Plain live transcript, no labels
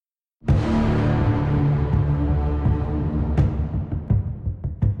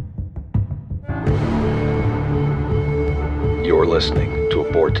listening to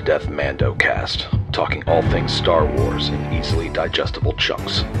a Bored to Death Mando cast, talking all things Star Wars in easily digestible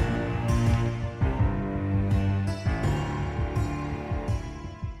chunks.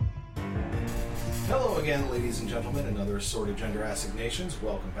 Hello again, ladies and gentlemen, and other assorted gender assignations.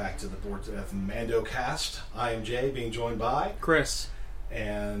 Welcome back to the Bored to Death Mando cast. I am Jay, being joined by Chris.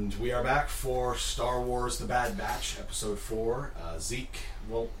 And we are back for Star Wars The Bad Batch, Episode 4. Zeke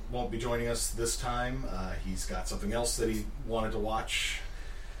won't be joining us this time. He's got something else that he wanted to watch.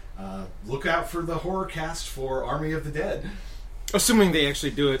 Look out for the horror cast for Army of the Dead. Assuming they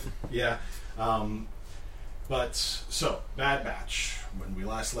actually do it. Yeah. So, Bad Batch. When we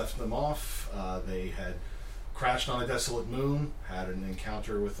last left them off, they had crashed on a desolate moon, had an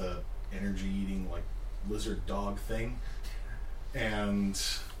encounter with a energy-eating, like, lizard dog thing. And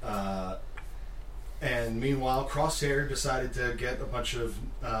meanwhile, Crosshair decided to get a bunch of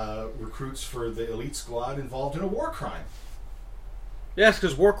recruits for the elite squad involved in a war crime. Yes,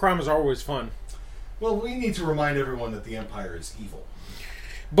 because war crimes are always fun. Well, we need to remind everyone that the Empire is evil.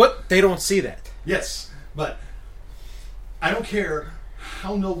 But they don't see that. Yes, but I don't care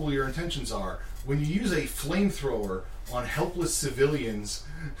how noble your intentions are. When you use a flamethrower on helpless civilians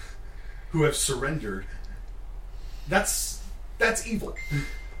who have surrendered, that's evil.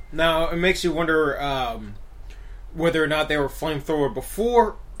 Now, it makes you wonder whether or not they were flamethrower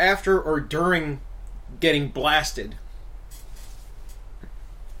before, after, or during getting blasted.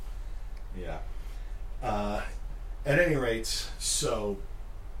 Yeah. At any rate, so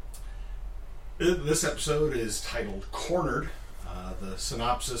this episode is titled Cornered. The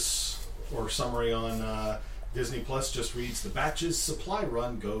synopsis or summary on Disney Plus just reads, "The Batch's supply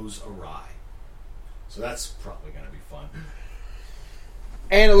run goes awry." So that's probably going to be fun.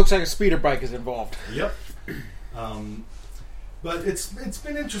 And it looks like a speeder bike is involved. Yep. But it's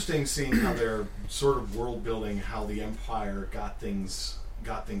been interesting seeing how they're sort of world building, how the Empire got things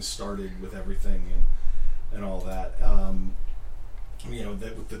started with everything and all that.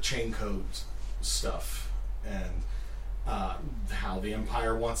 With the chain code stuff and how the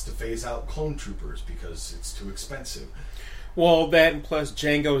Empire wants to phase out clone troopers because it's too expensive. Well, that and plus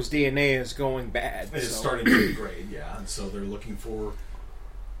Jango's DNA is going bad. It's starting to degrade, yeah. And so they're looking for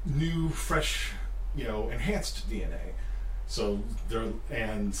new, fresh, enhanced DNA. So the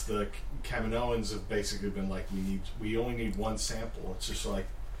Kaminoans have basically been like, we only need one sample. It's just like,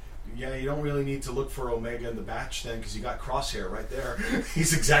 yeah, you don't really need to look for Omega in the Batch then, because you got Crosshair right there.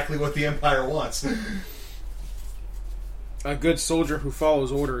 He's exactly what the Empire wants. A good soldier who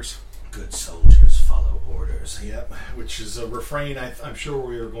follows orders. Good soldiers follow orders. Yep, which is a refrain I'm sure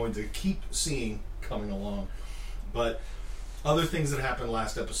we are going to keep seeing coming along. But other things that happened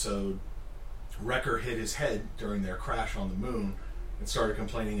last episode, Wrecker hit his head during their crash on the moon and started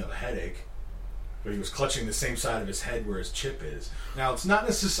complaining of a headache. But he was clutching the same side of his head where his chip is. Now, it's not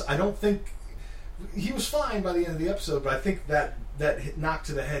necessarily... I don't think... He was fine by the end of the episode, but I think that knock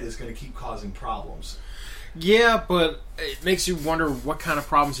to the head is going to keep causing problems. Yeah, but it makes you wonder what kind of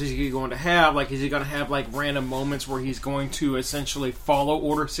problems is he going to have. Like, is he going to have, like, random moments where he's going to essentially follow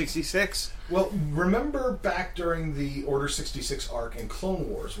Order 66? Well, remember back during the Order 66 arc in Clone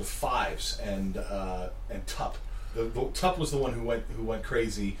Wars with Fives and Tup. Tup was the one who went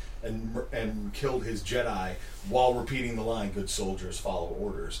crazy and killed his Jedi while repeating the line, "Good soldiers follow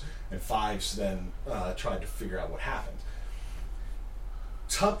orders." And Fives then tried to figure out what happened.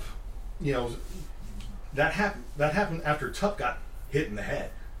 Tup, that happened after Tup got hit in the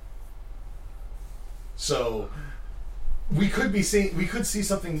head. So we could see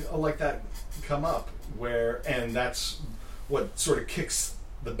something like that come up and that's what sort of kicks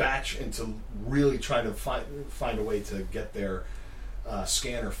the Batch into really trying to find a way to get their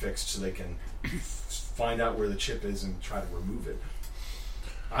scanner fixed so they can find out where the chip is and try to remove it.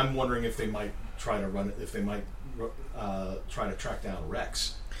 I'm wondering if they might try to try to track down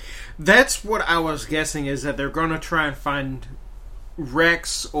Rex. That's what I was guessing, is that they're going to try and find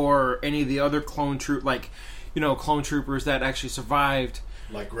Rex or any of the other clone troopers that actually survived.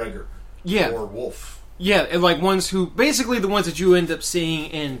 Like Gregor. Yeah. Or Wolf. Yeah, and like basically the ones that you end up seeing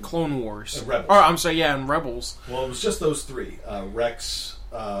in Clone Wars. And Rebels. Or, I'm sorry, yeah, in Rebels. Well, it was just those three. Rex,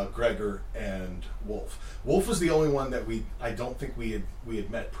 Gregor, and Wolf. Wolf was the only one that I don't think we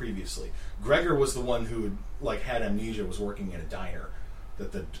had met previously. Gregor was the one who had amnesia, was working in a diner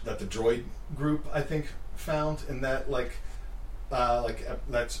that the droid group, I think, found in that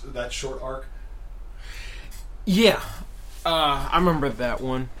that short arc. Yeah, I remember that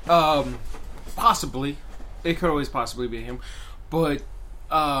one. Possibly, it could always possibly be him, but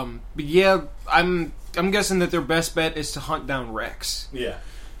yeah, I'm guessing that their best bet is to hunt down Rex. Yeah.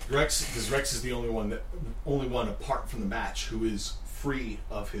 Rex is the only one apart from the match who is free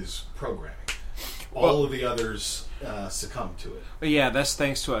of his programming. All of the others succumb to it. But yeah, that's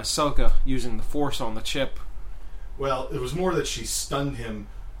thanks to Ahsoka using the Force on the chip. Well, it was more that she stunned him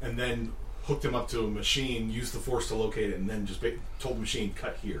and then hooked him up to a machine, used the Force to locate it, and then just told the machine,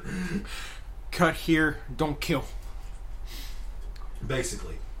 cut here. Cut here, don't kill.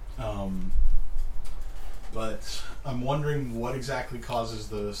 Basically. But I'm wondering what exactly causes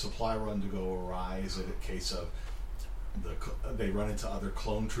the supply run to go awry. Is it a case of they run into other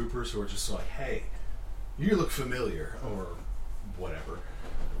clone troopers who are just like, hey, you look familiar, or whatever,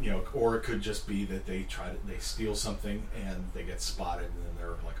 or it could just be that they steal something and they get spotted and then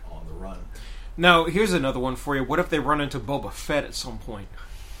they're like on the run. Now, here's another one for you. What if they run into Boba Fett at some point?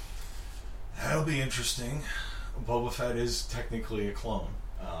 That'll be interesting. Boba Fett is technically a clone,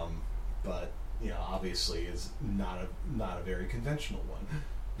 but obviously is not a very conventional one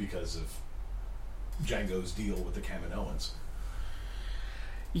because of Jango's deal with the Kaminoans.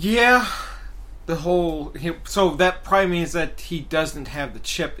 Yeah, so that probably means that he doesn't have the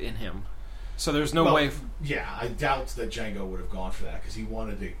chip in him. So there's no way. Yeah, I doubt that Jango would have gone for that because he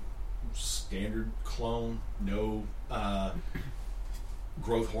wanted a standard clone, no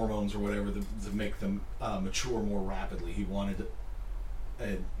growth hormones or whatever to make them mature more rapidly. He wanted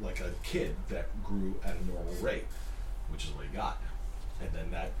a kid that grew at a normal rate, which is what he got. And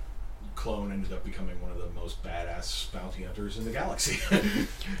then that clone ended up becoming one of the most badass bounty hunters in the galaxy,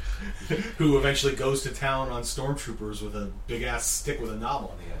 who eventually goes to town on stormtroopers with a big ass stick with a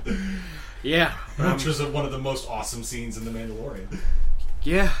knob on the end. Yeah, which was one of the most awesome scenes in The Mandalorian.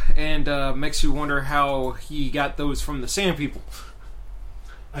 Yeah, and makes you wonder how he got those from the Sand People.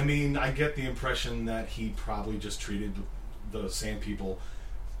 I mean, I get the impression that he probably just treated the Sand People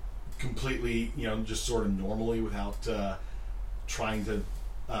completely, just sort of normally without trying to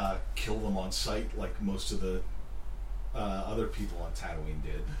kill them on sight like most of the other people on Tatooine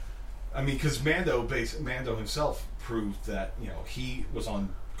did. I mean, because Mando himself proved that he was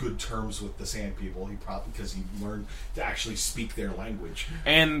on good terms with the Sand People. He probably because he learned to actually speak their language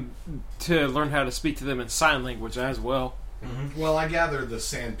and to learn how to speak to them in sign language as well. Mm-hmm. Well, I gather the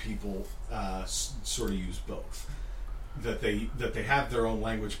Sand People sort of use both. That they have their own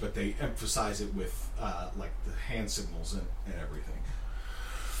language, but they emphasize it with like the hand signals and everything.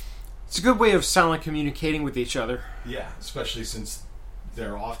 It's a good way of silent communicating with each other. Yeah, especially since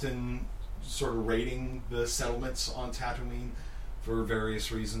they're often sort of raiding the settlements on Tatooine for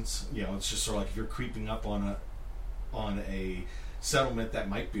various reasons. It's just sort of like if you're creeping up on a settlement that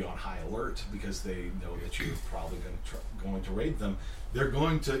might be on high alert because they know that you're probably going to raid them. You're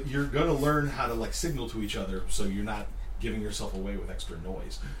going to learn how to like signal to each other so you're not giving yourself away with extra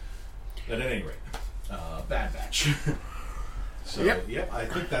noise. But at any rate, Bad Batch. So, yep, I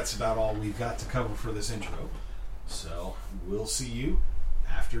think that's about all we've got to cover for this intro. So, we'll see you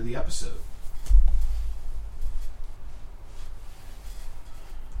after the episode.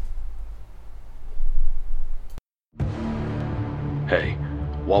 Hey,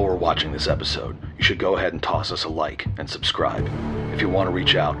 while we're watching this episode, you should go ahead and toss us a like and subscribe. If you want to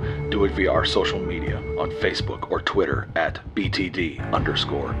reach out, do it via our social media on Facebook or Twitter at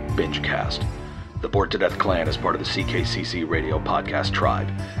BTD_BingeCast. The Bored to Death Clan is part of the CKCC Radio Podcast Tribe,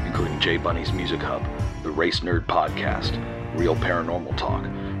 including Jay Bunny's Music Hub, the Race Nerd Podcast, Real Paranormal Talk,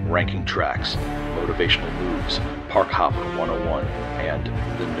 Ranking Tracks, Motivational Moves, Park Hopper 101, and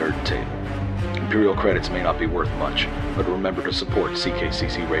The Nerd Table. Imperial credits may not be worth much, but remember to support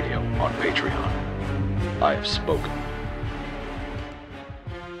CKCC Radio on Patreon. I have spoken.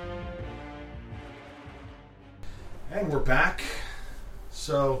 And we're back.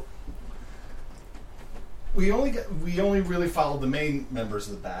 So we only really followed the main members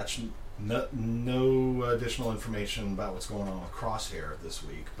of the batch. No additional information about what's going on with Crosshair this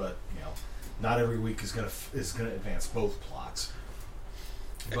week, but not every week is gonna advance both plots.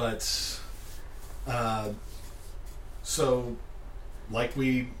 But so, like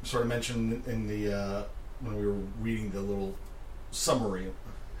we sort of mentioned in the when we were reading the little summary,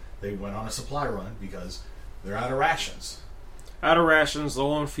 they went on a supply run because they're out of rations.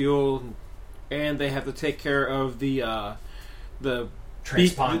 Low on fuel, and they have to take care of the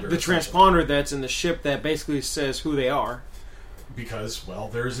transponder. The transponder that's in the ship that basically says who they are. Because, well,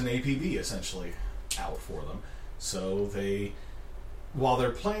 there's an APB essentially out for them. So while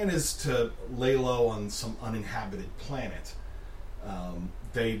their plan is to lay low on some uninhabited planet,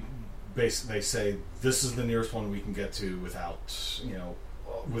 they say this is the nearest one we can get to without,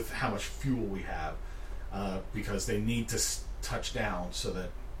 with how much fuel we have, because they need to touch down so that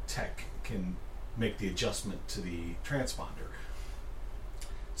Tech can make the adjustment to the transponder.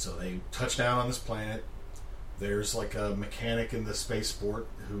 So they touch down on this planet. There's like a mechanic in the spaceport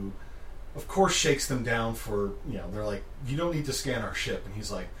who, of course, shakes them down for, they're like, you don't need to scan our ship. And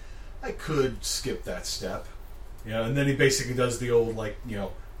he's like, I could skip that step. And then he basically does the old, like,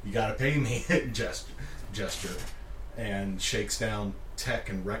 you gotta pay me gesture. And shakes down Tech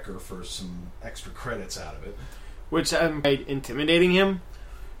and Wrecker for some extra credits out of it. Which made intimidating him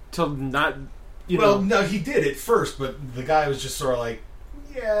to not, no, he did it first, but the guy was just sort of like,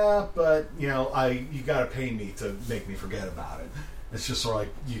 yeah, but, you gotta pay me to make me forget about it. It's just sort of like,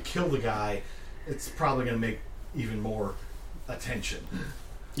 you kill the guy, it's probably gonna make even more attention.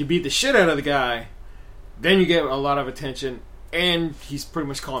 You beat the shit out of the guy, then you get a lot of attention, and he's pretty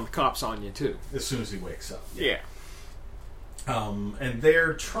much calling the cops on you, too. As soon as he wakes up. Yeah. And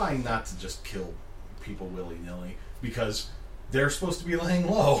they're trying not to just kill people willy-nilly, because they're supposed to be laying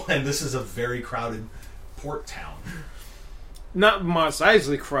low, and this is a very crowded port town. Not Mos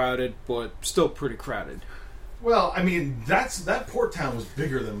Eisley crowded, but still pretty crowded. Well, I mean, that port town was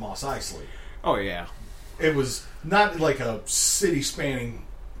bigger than Mos Eisley. Oh, yeah. It was not like a city-spanning,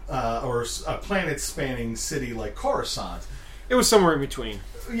 or a planet-spanning city like Coruscant. It was somewhere in between.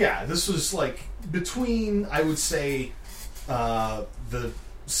 Yeah, this was like between, I would say, the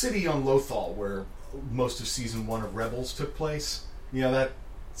city on Lothal, where most of season 1 of Rebels took place. That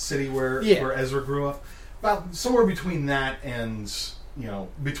city where Ezra grew up. About somewhere between that and,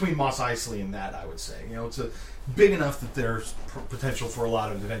 between Mos Eisley and that, I would say. It's big enough that there's potential for a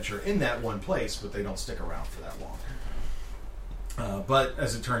lot of adventure in that one place, but they don't stick around for that long. But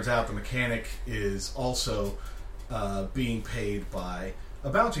as it turns out, the mechanic is also being paid by a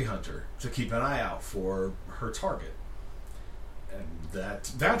bounty hunter to keep an eye out for her target. And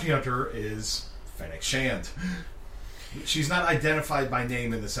that bounty hunter is Fennec Shand. She's not identified by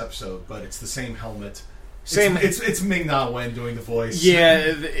name in this episode, but it's the same helmet. It's Ming-Na Wen doing the voice.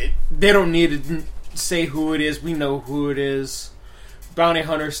 Yeah, they don't need to say who it is. We know who it is. Bounty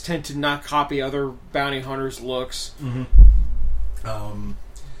hunters tend to not copy other bounty hunters' looks. Mm-hmm.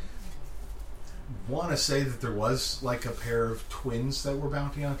 Want to say that there was like a pair of twins that were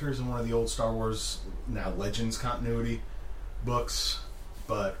bounty hunters in one of the old Star Wars, now Legends continuity books,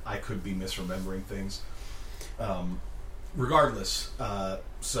 but I could be misremembering things. Regardless,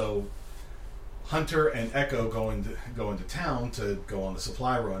 so Hunter and Echo go into town to go on the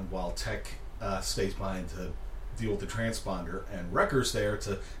supply run, while Tech stays behind to deal with the transponder, and Wrecker's there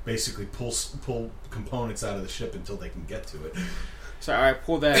to basically pull components out of the ship until they can get to it. So, all right,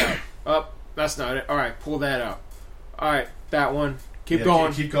 pull that out. Up, that's not it. All right, pull that out. All right, that one. Keep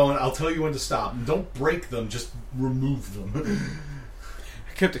going. Keep going. I'll tell you when to stop. Don't break them. Just remove them.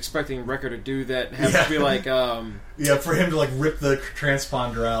 I kept expecting Wrecker to do that and have to be like, for him to like rip the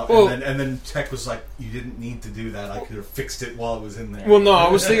transponder out, and then Tech was like, "You didn't need to do that. I could have fixed it while it was in there." Well, no, I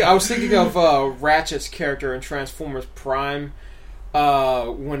was thinking of Ratchet's character in Transformers Prime.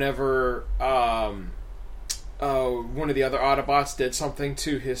 Whenever one of the other Autobots did something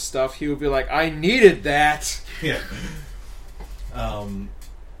to his stuff, he would be like, "I needed that." Yeah.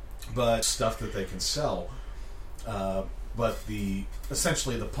 But stuff that they can sell. But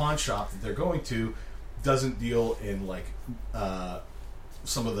essentially the pawn shop that they're going to doesn't deal in like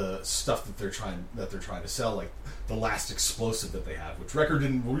some of the stuff that they're trying to sell, like the last explosive that they have, which Wrecker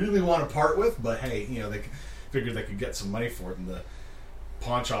didn't really want to part with, but hey, they figured they could get some money for it, and the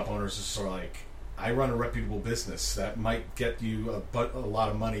pawn shop owners are sort of like, I run a reputable business that might get you a lot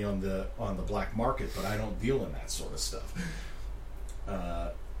of money on the black market, but I don't deal in that sort of stuff.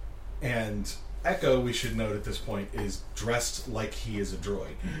 And Echo, we should note at this point, is dressed like he is a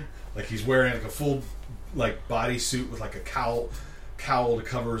droid. Like he's wearing like a full like bodysuit with like a cowl that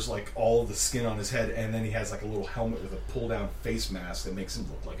covers like all of the skin on his head, and then he has like a little helmet with a pull down face mask that makes him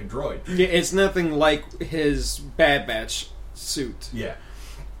look like a droid. Yeah, it's nothing like his Bad Batch suit. Yeah.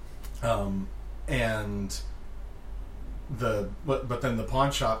 And but then the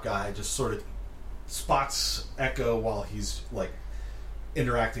pawn shop guy just sort of spots Echo while he's like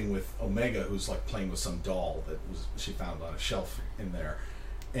interacting with Omega, who's like playing with some doll that she found on a shelf in there,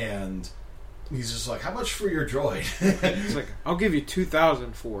 and he's just like, "How much for your droid?" It's like, "I'll give you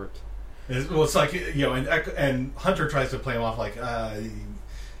 2,000 for it." It's like, and Hunter tries to play him off like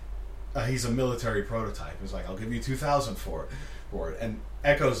he's a military prototype. He's like, "I'll give you 2,000 for it," and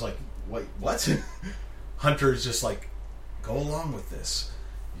Echo's like, "Wait, what?" Hunter's just like, "Go along with this.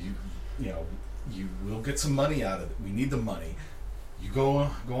 You will get some money out of it. We need the money. You go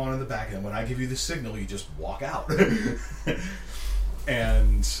on in the back, and when I give you the signal, you just walk out."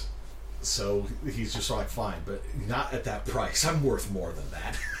 And so he's just like, "Fine, but not at that price. I'm worth more than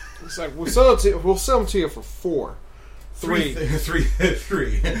that." It's like, we'll sell them to you for 3.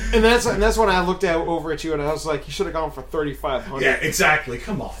 Three. And that's when I looked over at you and I was like, you should have gone for $3,500. Yeah, exactly.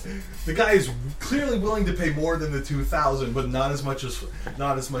 Come on, the guy is clearly willing to pay more than the $2,000, but not as much as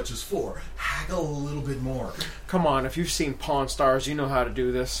 $4,000. Haggle a little bit more. Come on, if you've seen Pawn Stars, you know how to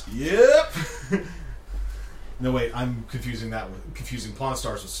do this. Yep. No, wait, I'm confusing Pawn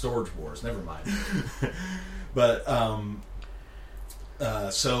Stars with Storage Wars. Never mind. But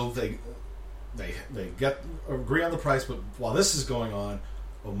so they agree on the price, but while this is going on,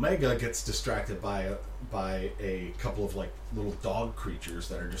 Omega gets distracted by a couple of like little dog creatures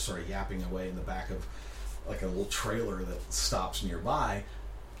that are just sort of yapping away in the back of like a little trailer that stops nearby,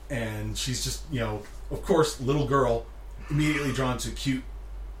 and she's just, of course, little girl immediately drawn to cute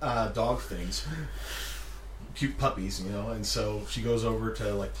dog things, cute puppies, and so she goes over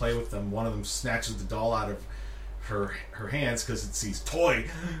to like play with them. One of them snatches the doll out of her hands because it sees toy.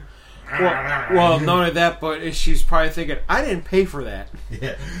 Well, not only that, but she's probably thinking, I didn't pay for that.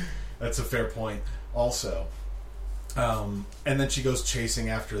 Yeah, that's a fair point also. And then she goes chasing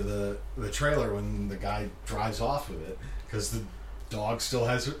after the trailer when the guy drives off with it because the dog still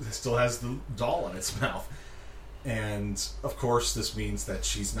has the doll in its mouth. And of course this means that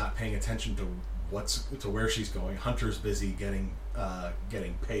she's not paying attention to where she's going. Hunter's busy getting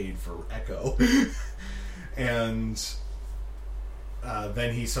paid for Echo. And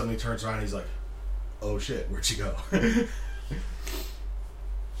then he suddenly turns around and he's like, oh shit, where'd she go?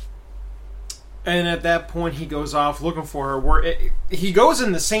 And at that point he goes off looking for her. He goes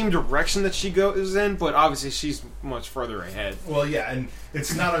in the same direction that she goes in, but obviously she's much further ahead. Well, yeah, and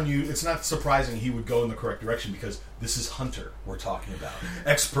it's not surprising he would go in the correct direction because this is Hunter we're talking about.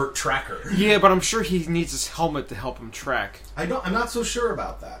 Expert tracker. Yeah, but I'm sure he needs his helmet to help him track. I'm not so sure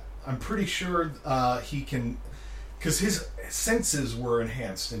about that. I'm pretty sure he can, because his senses were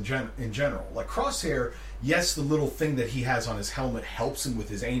enhanced in general. Like Crosshair, yes, the little thing that he has on his helmet helps him with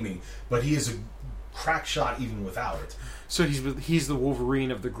his aiming, but he is a crack shot even without it. So he's the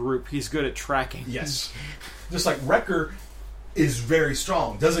Wolverine of the group. He's good at tracking. Yes. Just like Wrecker is very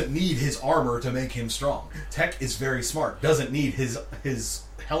strong, doesn't need his armor to make him strong. Tech is very smart, doesn't need his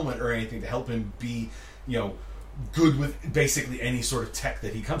helmet or anything to help him be, good with basically any sort of tech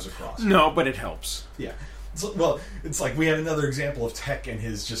that he comes across. No, but it helps. Yeah. It's like we have another example of Tech and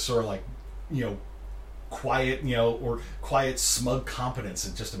his just sort of like, quiet, or quiet, smug competence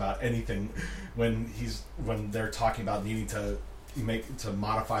in just about anything when they're talking about needing to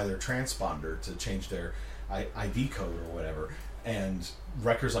modify their transponder to change their ID code or whatever. And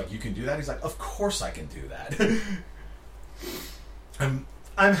Wrecker's like, you can do that? He's like, of course I can do that.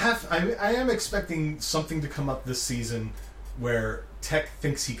 I am expecting something to come up this season where Tech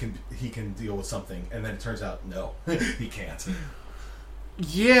thinks he can deal with something, and then it turns out no, he can't.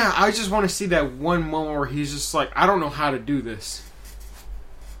 Yeah, I just want to see that one moment where he's just like, I don't know how to do this.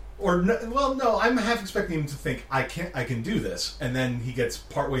 Or no, I'm half expecting him to think I can do this, and then he gets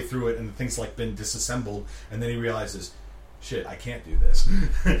partway through it, and the thing's like been disassembled, and then he realizes, shit, I can't do this.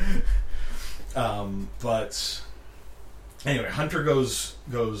 But anyway, Hunter goes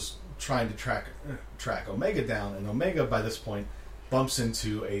trying to track Omega down, and Omega by this point bumps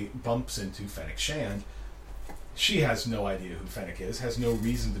into Fennec Shand. She has no idea who Fennec is, has no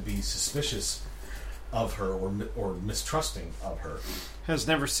reason to be suspicious of her or mistrusting of her.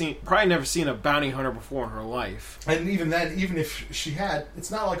 Probably never seen a bounty hunter before in her life. And even then, even if she had,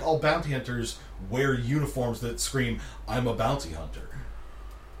 it's not like all bounty hunters wear uniforms that scream, I'm a bounty hunter.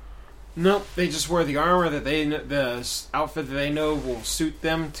 Nope, they just wear the armor the outfit that they know will suit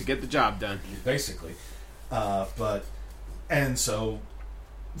them to get the job done. Basically. And so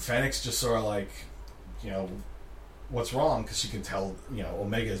Fennec's just sort of like, what's wrong? Because she can tell,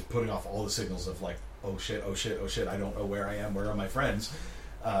 Omega is putting off all the signals of like, oh shit, I don't know where I am, where are my friends?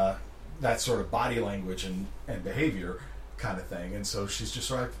 That sort of body language and behavior kind of thing. And so she's just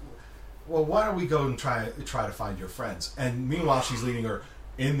sort of like, well, why don't we go and try to find your friends? And meanwhile, she's leading her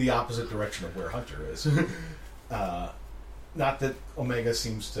in the opposite direction of where Hunter is. Not that Omega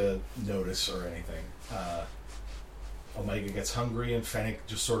seems to notice or anything. Omega gets hungry, and Fennec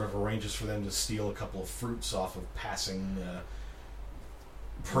just sort of arranges for them to steal a couple of fruits off of passing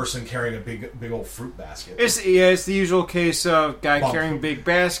person carrying a big old fruit basket. It's the usual case of guy carrying a big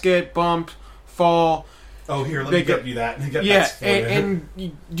basket, bump, fall. Oh, here, let me get you that. And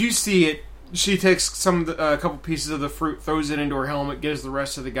you see it. She takes a couple pieces of the fruit, throws it into her helmet, gives the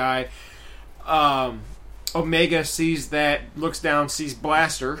rest to the guy. Omega sees that, looks down, sees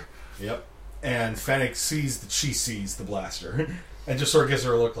Blaster. Yep. And Fennec sees that she sees the Blaster, and just sort of gives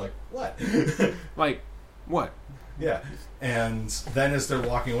her a look like, what? Like, what? Yeah. And then as they're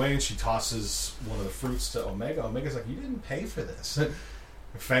walking away and she tosses one of the fruits to Omega, Omega's like, you didn't pay for this.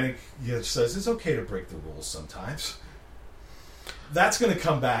 Fennec says, it's okay to break the rules sometimes. That's going to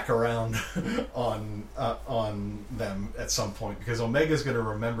come back around on them at some point, because Omega's going to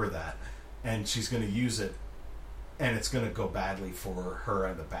remember that, and she's going to use it, and it's going to go badly for her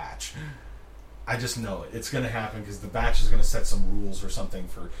and the Batch. I just know it. It's going to happen, because the Batch is going to set some rules or something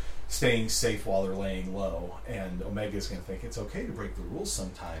for staying safe while they're laying low, and Omega's going to think it's okay to break the rules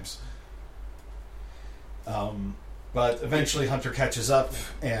sometimes. But eventually Hunter catches up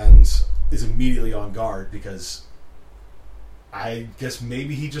and is immediately on guard, because I guess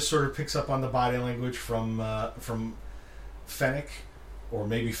maybe he just sort of picks up on the body language from Fennec, or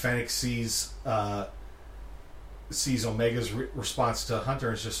maybe Fennec sees Omega's response to Hunter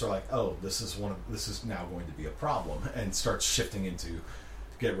and is just sort of like, oh, this is now going to be a problem, and starts shifting into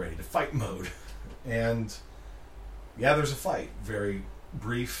get ready to fight mode. And yeah, there's a fight, very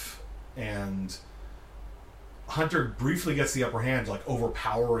brief, and Hunter briefly gets the upper hand, like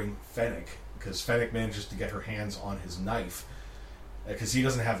overpowering Fennec, because Fennec manages to get her hands on his knife, because he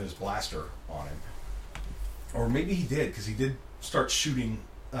doesn't have his blaster on him. Or maybe he did, because he did start shooting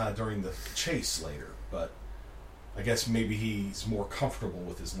during the chase later, but I guess maybe he's more comfortable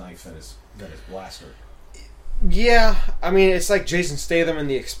with his knife than his blaster. Yeah, I mean, it's like Jason Statham in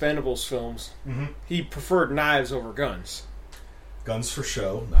the Expendables films. Mm-hmm. He preferred knives over guns. Guns for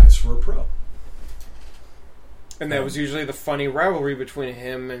show, knives for a pro. And that was usually the funny rivalry between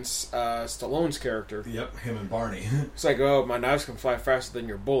him and Stallone's character. Yep, him and Barney. It's like, oh, my knives can fly faster than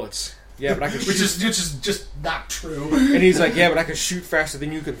your bullets. Yeah, but I can shoot. Which is just not true. And he's like, yeah, but I can shoot faster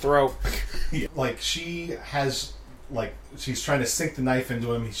than you can throw. Yeah. Like, she's trying to sink the knife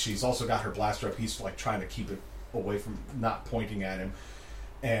into him. She's also got her blaster up. He's like trying to keep it away from not pointing at him.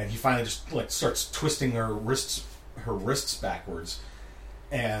 And he finally just like starts twisting her wrists backwards.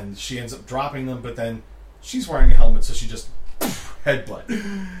 And she ends up dropping them, but then she's wearing a helmet, so she just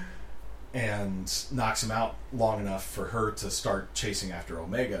headbutt and knocks him out long enough for her to start chasing after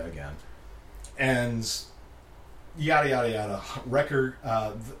Omega again. And yada yada yada. Wrecker,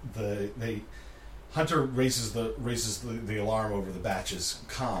 Hunter raises the alarm over the Batch's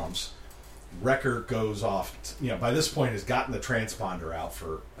comms. Wrecker goes off. By this point, has gotten the transponder out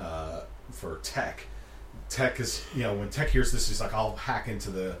for Tech. Tech is, when Tech hears this, he's like, I'll hack into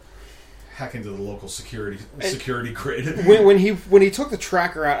the local security grid. When he took the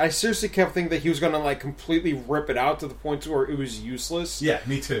tracker out, I seriously kept thinking that he was going to like completely rip it out to the point where it was useless. Yeah,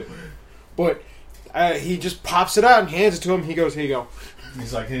 me too. But he just pops it out and hands it to him. He goes, "Here you go."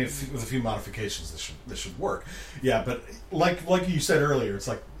 He's like, hey, with a few modifications, this should work. Yeah, but like you said earlier, it's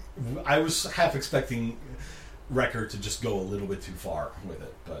like I was half expecting Wrecker to just go a little bit too far with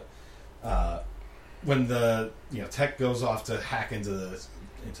it, but when the Tech goes off to hack into the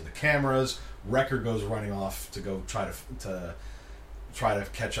cameras, Wrecker goes running off to go try to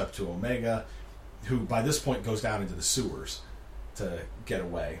catch up to Omega, who by this point goes down into the sewers to get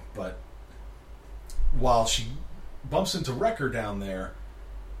away. But while she bumps into Wrecker down there,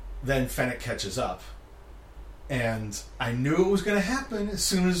 then Fennec catches up. And I knew it was going to happen as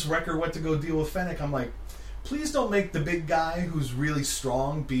soon as Wrecker went to go deal with Fennec. I'm like, please don't make the big guy who's really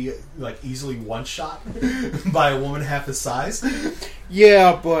strong be like easily one-shot by a woman half his size.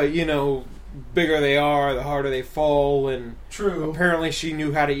 Yeah, but bigger they are, the harder they fall, and true. Apparently she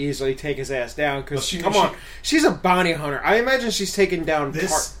knew how to easily take his ass down, because she's a bounty hunter. I imagine she's taken down...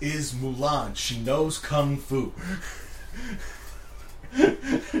 This is Mulan. She knows Kung Fu.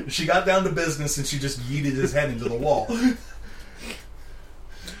 She got down to business and she just yeeted his head into the wall.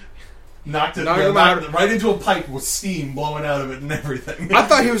 Knocked it right into a pipe with steam blowing out of it and everything. I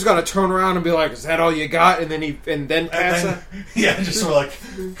thought he was going to turn around and be like, "Is that all you got?" And then pass it. Yeah, just sort of like,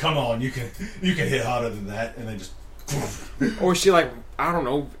 "Come on, you can hit harder than that," and then just. Or she I don't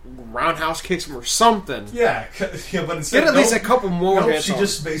know, roundhouse kicks him or something. Yeah, but instead get at least a couple more hits. She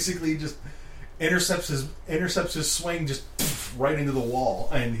just basically just intercepts his swing just right into the wall,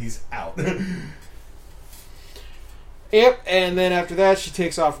 and he's out. Yep, and then after that, she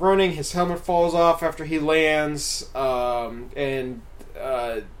takes off running. His helmet falls off after he lands, and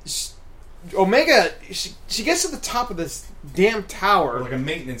Omega, she gets to the top of this damn tower, like a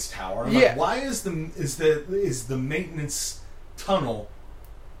maintenance tower. I'm yeah. Like, why is the maintenance tunnel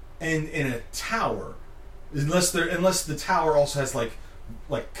in a tower? Unless the tower also has like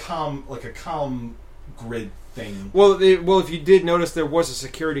a comm grid thing. Well, if you did notice, there was a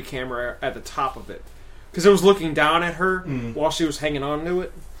security camera at the top of it. Because it was looking down at her while she was hanging on to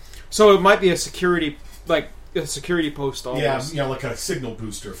it. So it might be a security, a security post almost. Yeah, like a signal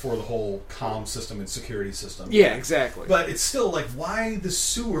booster for the whole comm system and security system. Yeah, exactly. But it's still like, why the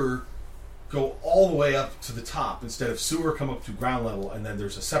sewer go all the way up to the top instead of sewer come up to ground level and then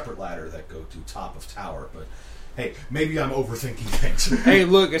there's a separate ladder that go to top of tower? But hey, maybe I'm overthinking things. Hey,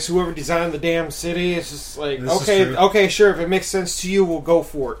 look, it's whoever designed the damn city. It's just like, okay, sure, if it makes sense to you, we'll go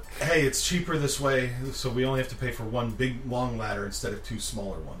for it. Hey, it's cheaper this way, so we only have to pay for one big, long ladder instead of two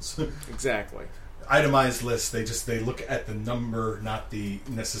smaller ones. Exactly. Itemized list, they look at the number, not the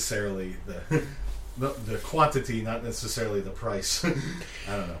necessarily the quantity, not necessarily the price. I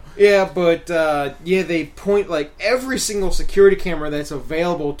don't know. Yeah, but they point like every single security camera that's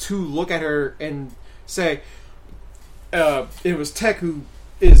available to look at her and say, it was Tech who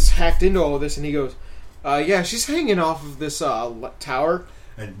is hacked into all of this, and he goes, yeah, she's hanging off of this tower.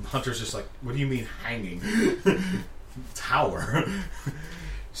 And Hunter's just like, what do you mean hanging? Tower.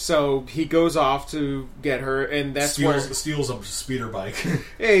 So he goes off to get her, and that's steals a speeder bike.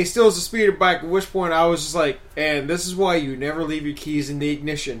 Yeah, he steals a speeder bike, at which point I was just like, and this is why you never leave your keys in the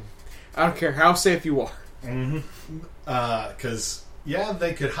ignition. I don't care how safe you are. Mm-hmm. Because, yeah,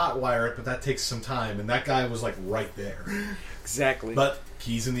 they could hotwire it, but that takes some time, and that guy was, like, right there. Exactly. But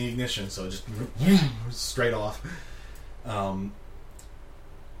keys in the ignition, so just straight off. And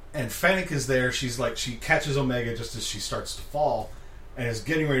Fennec is there. She's like, she catches Omega just as she starts to fall, and is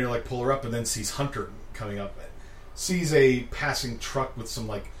getting ready to like pull her up, and then sees Hunter coming up, sees a passing truck with some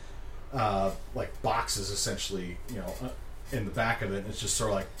like boxes essentially, in the back of it. And it's just sort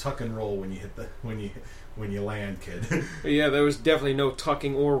of like tuck and roll when you hit when you land, kid. Yeah, there was definitely no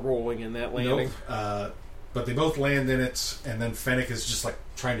tucking or rolling in that landing. Nope. But they both land in it, and then Fennec is just like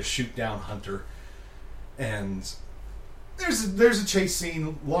trying to shoot down Hunter, and there's a chase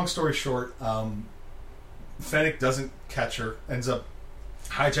scene. Long story short, Fennec doesn't catch her, ends up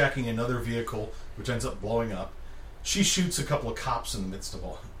hijacking another vehicle, which ends up blowing up. She shoots a couple of cops in the midst of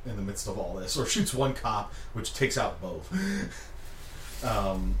all this, or shoots one cop, which takes out both.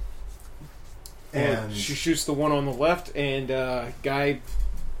 And she shoots the one on the left, and guy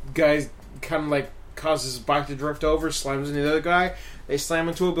kind of like causes his bike to drift over, slams into the other guy. They slam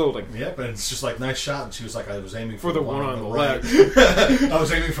into a building. Yep, and it's just like, nice shot. And she was like, I was aiming for the one on the right. I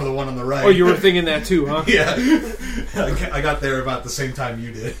was aiming for the one on the right. Oh, you were thinking that too, huh? Yeah. I got there about the same time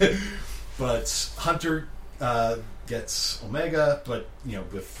you did. But Hunter gets Omega, but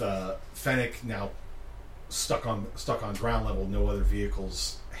with Fennec now stuck on ground level, no other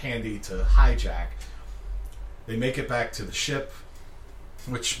vehicles handy to hijack. They make it back to the ship,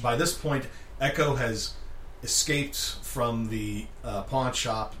 which by this point Echo has escaped from the pawn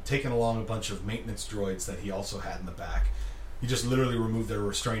shop, taken along a bunch of maintenance droids that he also had in the back. He just literally removed their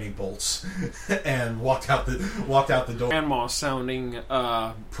restraining bolts and walked out the door. Grandma sounding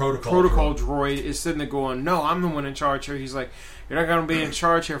protocol droid is sitting there going, "No, I'm the one in charge here." He's like, "You're not going to be in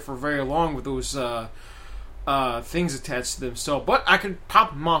charge here for very long with those things attached to them. So, but I can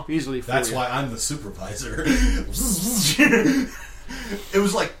pop them off easily for you." That's why I'm the supervisor. It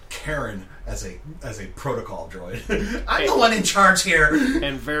was like Karen as a protocol droid. I'm the one in charge here,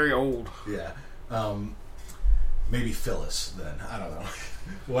 and very old. Yeah. Maybe Phyllis then. I don't know.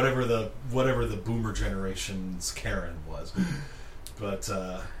 whatever the boomer generation's Karen was. But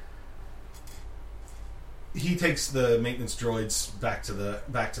he takes the maintenance droids back to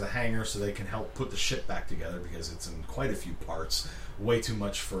the hangar so they can help put the ship back together, because it's in quite a few parts. Way too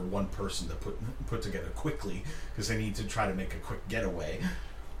much for one person to put together quickly, because they need to try to make a quick getaway.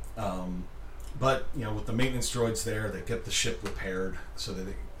 But with the maintenance droids there, they get the ship repaired so that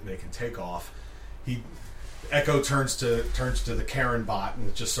they can take off. Echo turns to the Karen bot, and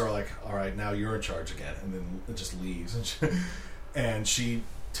it's just sort of like, all right, now you're in charge again, and then it just leaves, and she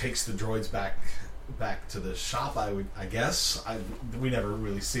takes the droids back to the shop. I guess we never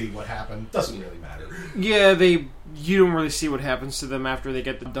really see what happened. Doesn't really matter. Yeah, you don't really see what happens to them after they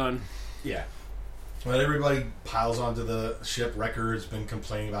get done. Yeah. But everybody piles onto the ship. Wrecker has been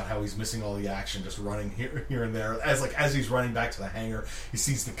complaining about how he's missing all the action, just running here and there. As he's running back to the hangar, he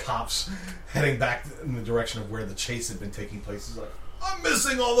sees the cops heading back in the direction of where the chase had been taking place. He's like, I'm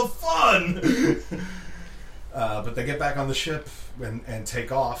missing all the fun! But they get back on the ship and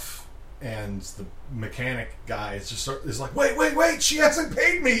take off, and the mechanic guy is like, wait, she hasn't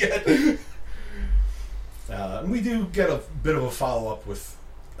paid me yet! And we do get a bit of a follow-up with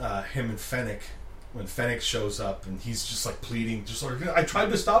him and Fennec, when Fennec shows up, and he's just like pleading, just like, I tried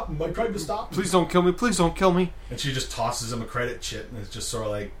to stop him. Please don't kill me. Please don't kill me. And she just tosses him a credit chit, and it's just sort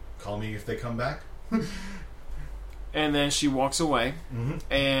of like, call me if they come back. And then she walks away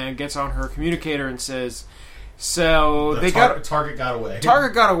and gets on her communicator and says, "So Target got away,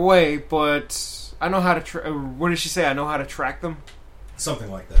 Target got away, but I know how to. What did she say? I know how to track them.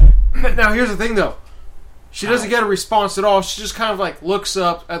 Something like that. Now here's the thing, though. She doesn't get a response at all. She just kind of like looks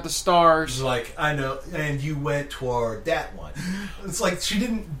up at the stars. She's like, I know, and you went toward that one. It's like she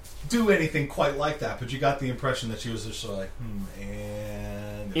didn't do anything quite like that, but you got the impression that she was just like,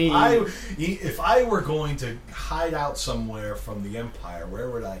 and if I were going to hide out somewhere from the Empire, where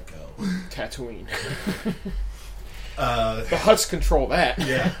would I go? Tatooine. The Hutts control that.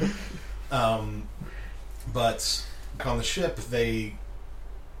 Yeah. But on the ship, they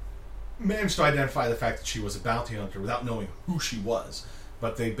managed to identify the fact that she was a bounty hunter without knowing who she was.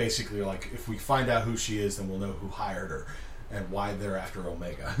 But they basically are like, if we find out who she is, then we'll know who hired her and why they're after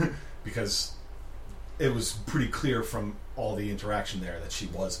Omega. Because it was pretty clear from all the interaction there that she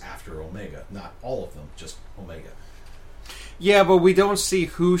was after Omega. Not all of them, just Omega. Yeah, but we don't see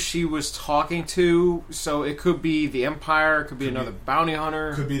who she was talking to, so it could be the Empire, it could be another bounty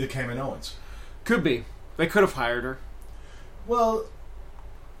hunter. Could be the Kaminoans. Could be. They could have hired her. Well,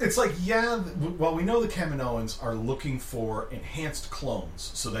 it's like, yeah, well, we know the Kaminoans are looking for enhanced clones,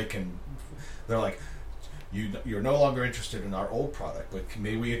 so they're like, you're no longer interested in our old product, but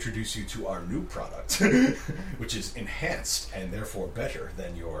may we introduce you to our new product, which is enhanced and therefore better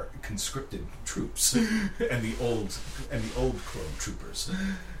than your conscripted troops and the old clone troopers.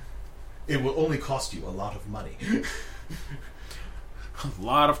 It will only cost you a lot of money. A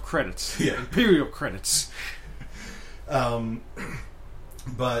lot of credits. Yeah. Imperial credits. But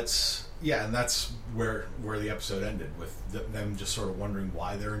yeah, and that's where the episode ended, with them just sort of wondering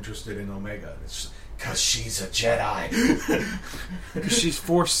why they're interested in Omega. It's because she's a Jedi. Because she's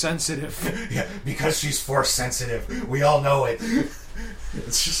Force sensitive. Yeah, because she's Force sensitive. We all know it.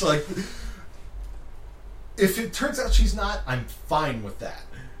 It's just like, if it turns out she's not, I'm fine with that.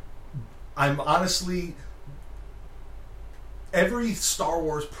 I'm honestly, every Star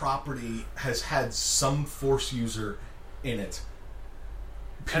Wars property has had some Force user in it.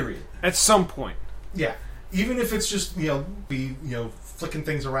 Period. At some point. Yeah. Even if it's just, flicking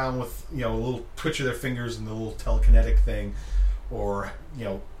things around with, a little twitch of their fingers and the little telekinetic thing, or,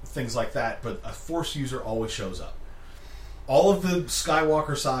 things like that. But a Force user always shows up. All of the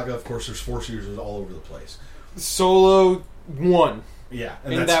Skywalker saga, of course, there's Force users all over the place. Solo won. Yeah.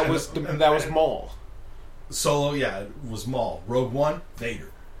 And that was Maul. Solo, yeah, it was Maul. Rogue One, Vader.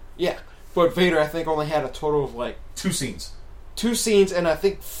 Yeah. But Vader, I think, only had a total of, 2 scenes. 2 scenes and I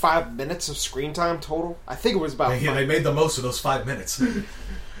think 5 minutes of screen time total. I think it was about. Yeah, they made the most of those 5 minutes.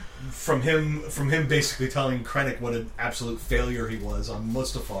 From him basically telling Krennic what an absolute failure he was on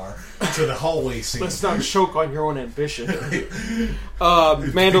Mustafar to the hallway scene. Let's not choke on your own ambition. Be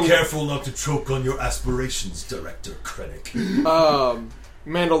careful not to choke on your aspirations, Director Krennic.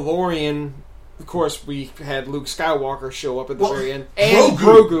 Mandalorian. Of course, we had Luke Skywalker show up at the very end, and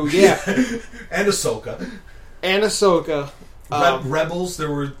Grogu, yeah, and Ahsoka. Rebels.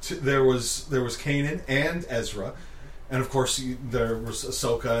 There was Kanan and Ezra, and of course there was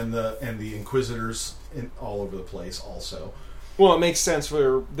Ahsoka and the Inquisitors all over the place. Also, well, it makes sense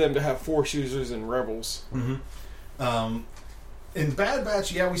for them to have Force users in Rebels. Mm-hmm. In Bad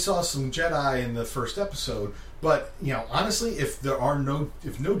Batch, yeah, we saw some Jedi in the first episode, but honestly, if no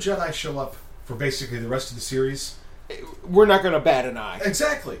Jedi show up for basically the rest of the series, we're not going to bat an eye.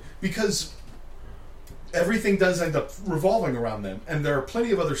 Exactly, because everything does end up revolving around them, and there are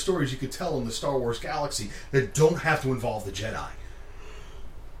plenty of other stories you could tell in the Star Wars galaxy that don't have to involve the Jedi.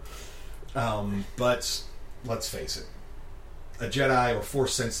 But let's face it, a Jedi or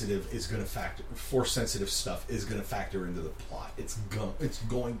Force sensitive stuff is going to factor into the plot. It's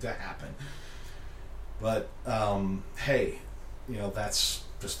going to happen. But hey, that's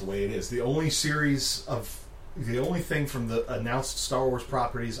just the way it is. The only thing from the announced Star Wars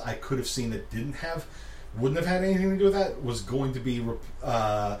properties I could have seen that wouldn't have had anything to do with that was going to be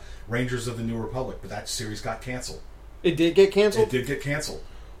Rangers of the New Republic, but that series got canceled. It did get canceled? It did get canceled.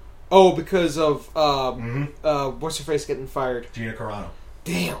 Oh, because of what's her face getting fired? Gina Carano.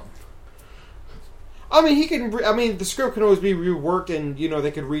 Damn. I mean, the script can always be reworked, and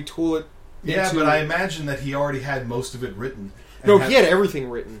they could retool it. Yeah, but I imagine that he already had most of it written. No, he had everything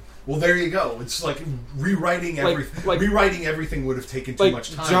written. Well, there you go. It's like rewriting everything. Rewriting everything would have taken too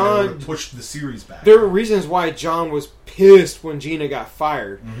much time. John would have pushed the series back. There were reasons why John was pissed when Gina got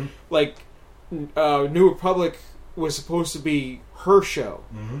fired. Mm-hmm. New Republic was supposed to be her show.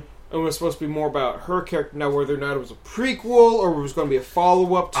 Mm-hmm. It was supposed to be more about her character. Now, whether or not it was a prequel or it was going to be a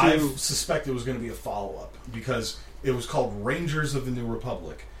follow-up to... I suspect it was going to be a follow-up, because it was called Rangers of the New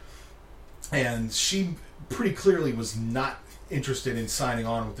Republic. And she pretty clearly was not interested in signing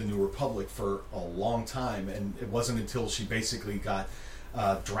on with the New Republic for a long time, and it wasn't until she basically got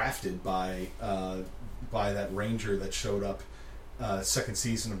drafted by that ranger that showed up second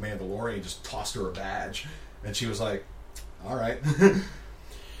season of Mandalorian, just tossed her a badge, and she was like, all right.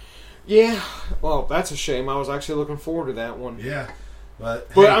 Yeah, well, that's a shame. I was actually looking forward to that one. Yeah, but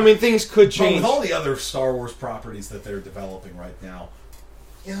hey, I mean, things could change. But with all the other Star Wars properties that they're developing right now,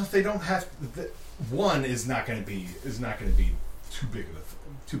 if they don't have one is not going to be too big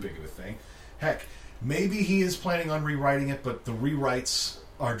of a thing. Heck, maybe he is planning on rewriting it, but the rewrites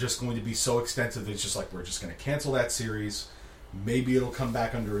are just going to be so extensive. It's just like, we're just going to cancel that series. Maybe it'll come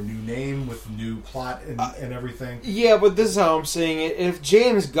back under a new name with new plot and everything. Yeah, but this is how I'm seeing it. If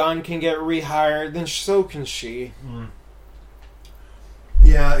James Gunn can get rehired, then so can she. Mm.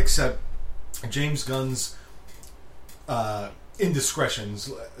 Yeah, except James Gunn's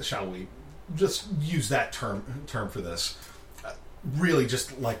indiscretions, shall we just use that term for this? Really,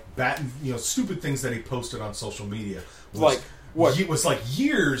 just like stupid things that he posted on social media. Like what? It was like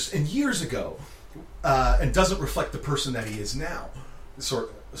years and years ago. And doesn't reflect the person that he is now,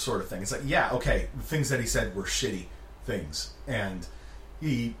 sort of thing. It's like, yeah, okay, the things that he said were shitty things, and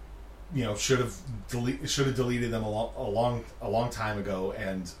he, should have deleted them a long time ago,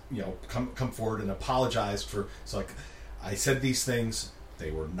 and come forward and apologized for. It's like, I said these things. They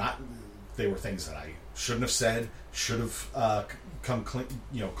were things that I shouldn't have said. Should have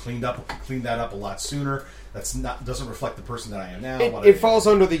cleaned that up a lot sooner. Doesn't reflect the person that I am now. It falls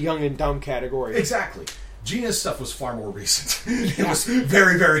under the young and dumb category. Exactly. Gina's stuff was far more recent. It was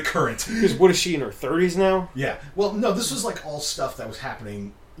very, very current. Because what is she, in her 30s now? Yeah. Well, no, this was like all stuff that was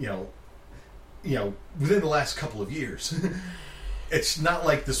happening, within the last couple of years. It's not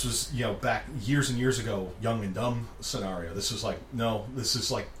like this was, back years and years ago, young and dumb scenario. This was like, no, this is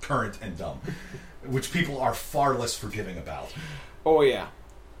like current and dumb, which people are far less forgiving about. Oh, yeah.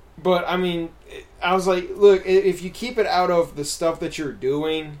 But, I mean, I was like, look, if you keep it out of the stuff that you're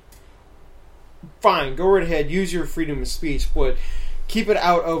doing, fine, go right ahead, use your freedom of speech, but keep it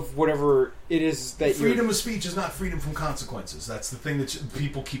out of whatever it is that freedom of speech is not freedom from consequences. That's the thing that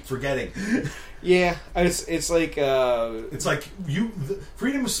people keep forgetting. Yeah, it's like... It's like, the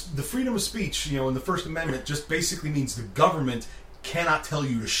freedom of speech, in the First Amendment, just basically means the government cannot tell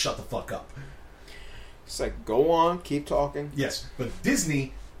you to shut the fuck up. It's like, go on, keep talking. Yes, but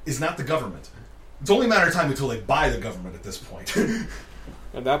Disney is not the government. It's only a matter of time until they buy the government at this point.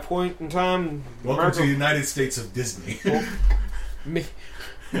 At that point in time... Welcome to the United States of Disney. Well,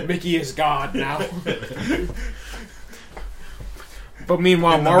 Mickey is God now. But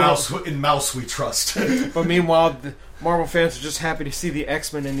meanwhile, in Mouse we trust. But meanwhile, the Marvel fans are just happy to see the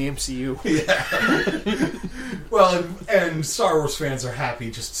X-Men in the MCU. Yeah. Well, and Star Wars fans are happy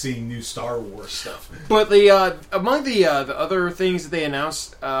just seeing new Star Wars stuff. But among the other things that they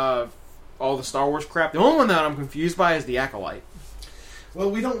announced, all the Star Wars crap, the only one that I'm confused by is the Acolyte. Well,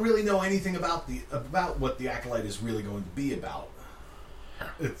 we don't really know anything about what the Acolyte is really going to be about.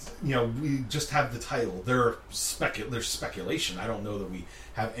 It's, we just have the title. There's speculation. I don't know that we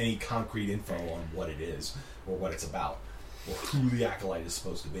have any concrete info on what it is or what it's about or who the Acolyte is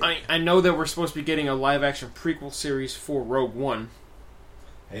supposed to be. I know that we're supposed to be getting a live-action prequel series for Rogue One.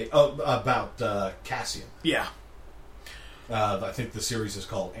 Hey, about Cassian. Yeah. I think the series is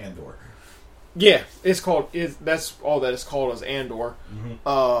called Andor. Yeah, it's called. That's all that it's called is Andor.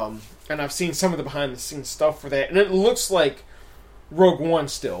 Mm-hmm. And I've seen some of the behind-the-scenes stuff for that, and it looks like Rogue One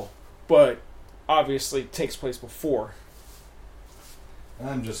still, but obviously takes place before.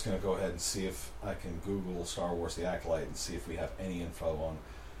 I'm just going to go ahead and see if I can Google Star Wars The Acolyte and see if we have any info on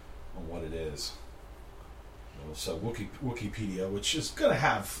what it is. So Wikipedia, which is going to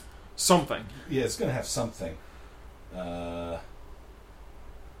have... something. Yeah, it's going to have something.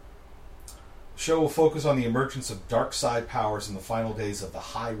 Show will focus on the emergence of dark side powers in the final days of the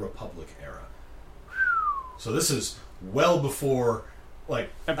High Republic era. So this is well before,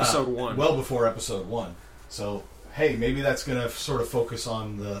 Episode 1. Well before Episode 1. So, hey, maybe that's going to sort of focus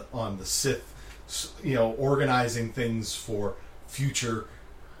on the Sith, organizing things for future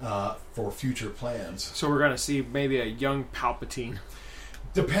plans. So we're going to see maybe a young Palpatine.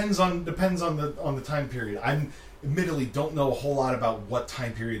 Depends on the time period. I admittedly don't know a whole lot about what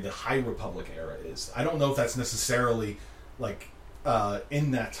time period the High Republic era is. I don't know if that's necessarily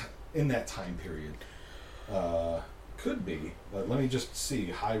in that time period. Could be, but let me just see.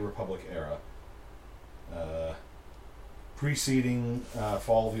 High Republic era. Preceding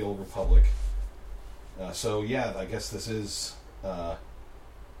fall of the Old Republic. So yeah, I guess this is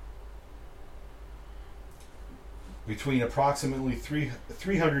between approximately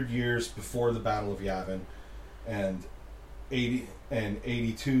 300 years before the Battle of Yavin and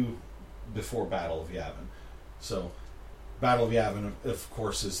 82 before Battle of Yavin. So Battle of Yavin, of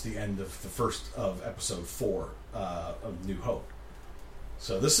course, is the end of the first of episode 4 of New Hope.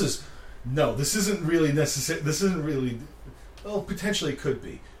 So this isn't really necessary. This isn't really. Well, potentially it could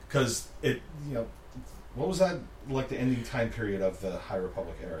be, because it, what was that like the ending time period of the High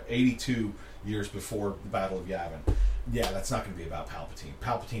Republic era? 82 years before the Battle of Yavin. Yeah, that's not going to be about Palpatine.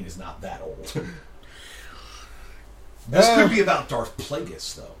 Palpatine is not that old. This could be about Darth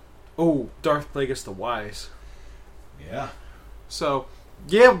Plagueis, though. Oh, Darth Plagueis the Wise. Yeah. So,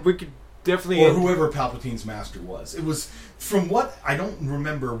 yeah, we could definitely... Or whoever Palpatine's master was. It was, from what... I don't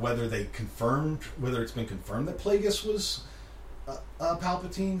remember whether it's been confirmed that Plagueis was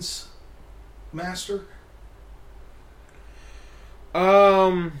Palpatine's master.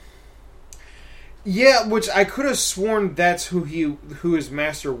 Yeah, which I could have sworn that's who his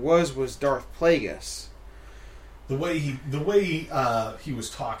master was Darth Plagueis. The way he was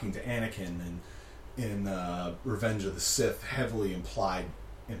talking to Anakin in Revenge of the Sith heavily implied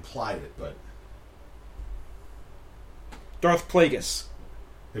it, but Darth Plagueis.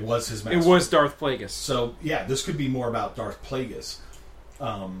 It was his master. It was Darth Plagueis. So yeah, this could be more about Darth Plagueis.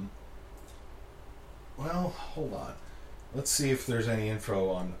 Well, hold on. Let's see if there's any info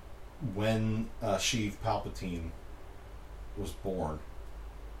on when Sheev Palpatine was born.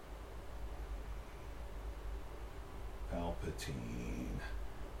 Palpatine.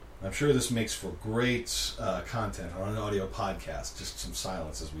 I'm sure this makes for great content on an audio podcast. Just some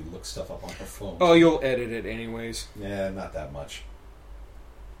silence as we look stuff up on our phones. Oh, you'll edit it anyways. Yeah, not that much.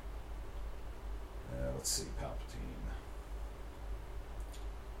 Let's see, Palpatine.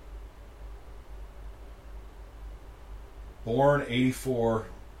 Born 84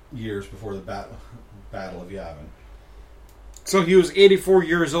 years before the Battle of Yavin. So he was 84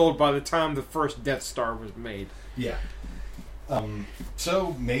 years old by the time the first Death Star was made. Yeah.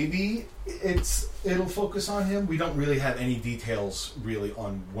 So maybe it'll focus on him. We don't really have any details really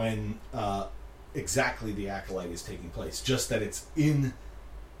on when exactly the Acolyte is taking place. Just that it's in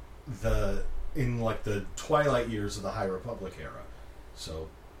the twilight years of the High Republic era. So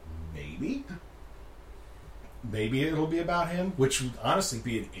maybe it'll be about him, which would honestly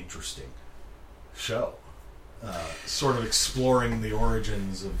be an interesting show. Sort of exploring the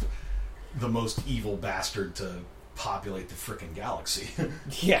origins of the most evil bastard to populate the frickin' galaxy.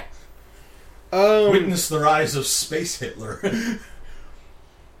 Yeah. Witness the rise of Space Hitler.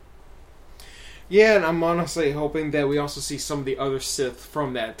 Yeah, and I'm honestly hoping that we also see some of the other Sith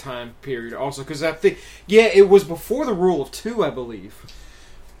from that time period also, because I think, yeah, it was before the Rule of Two, I believe.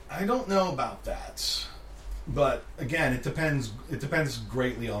 I don't know about that. But, again, it depends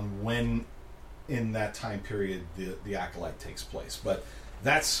greatly on when in that time period the Acolyte takes place. But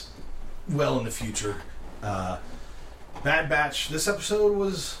that's well in the future. Bad Batch, this episode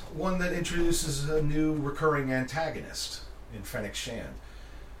was one that introduces a new recurring antagonist in Fennec Shand.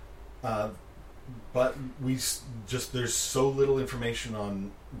 But there's so little information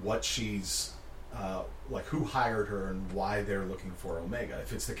on what she's, who hired her and why they're looking for Omega.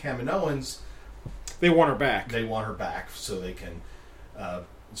 If it's the Kaminoans, they want her back. They want her back so they can,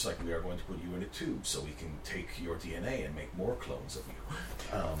 it's like, we are going to put you in a tube so we can take your DNA and make more clones of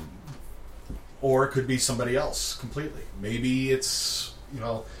you. Or it could be somebody else completely. Maybe it's,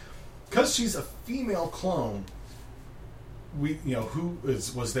 because she's a female clone,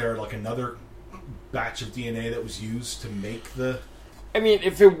 was there like another batch of DNA that was used to make the... I mean,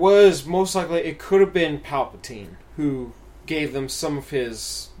 if it was, most likely it could have been Palpatine who gave them some of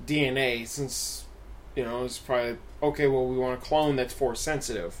his DNA, since, it's probably, okay, well, we want a clone that's Force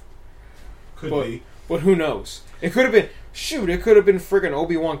sensitive. Could be. But who knows? It could have been, it could have been friggin'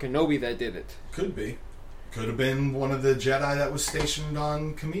 Obi-Wan Kenobi that did it. Could be. Could have been one of the Jedi that was stationed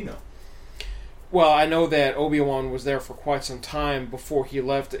on Kamino. Well, I know that Obi-Wan was there for quite some time before he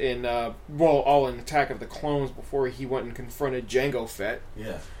left in, all in Attack of the Clones, before he went and confronted Jango Fett.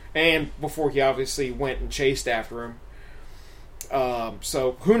 Yeah. And before he obviously went and chased after him.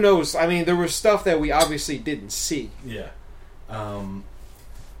 So, who knows? I mean, there was stuff that we obviously didn't see. Yeah.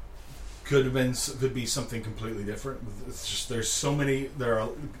 Could be something completely different. It's just, there are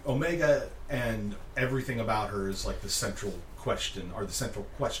Omega, and everything about her is like the central question, or the central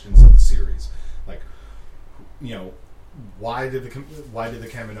questions of the series. Like, why did the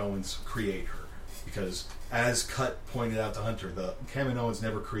Kaminoans create her? Because, as Cut pointed out to Hunter, the Kaminoans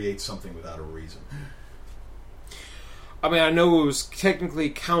never create something without a reason. I mean, I know it was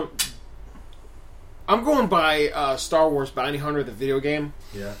technically I'm going by Star Wars Bounty Hunter, the video game.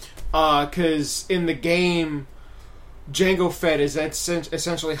 Yeah. Because in the game, Jango Fett is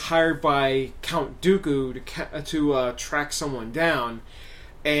essentially hired by Count Dooku to track someone down,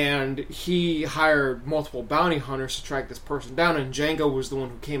 And he hired multiple bounty hunters to track this person down, and Django was the one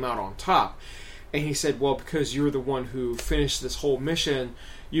who came out on top. And he said, well, because you're the one who finished this whole mission,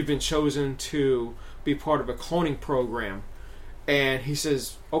 you've been chosen to be part of a cloning program. And he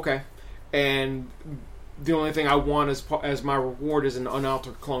says, okay. And the only thing I want as my reward is an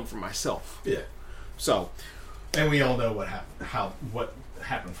unaltered clone for myself. Yeah. So, and we all know what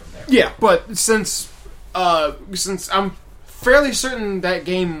happened from there. Yeah, but since I'm fairly certain that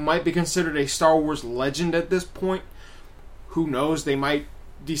game might be considered a Star Wars legend at this point, who knows? They might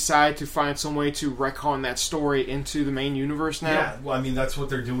decide to find some way to retcon that story into the main universe now. Yeah, well, I mean, that's what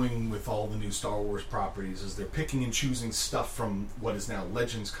they're doing with all the new Star Wars properties, is they're picking and choosing stuff from what is now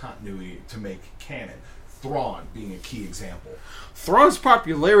Legends continuity to make canon. Thrawn being a key example. Thrawn's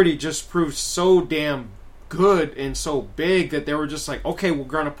popularity just proved so damn good and so big that they were just like, okay, we're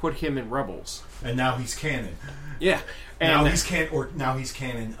going to put him in Rebels. And now he's canon. Yeah. And now he's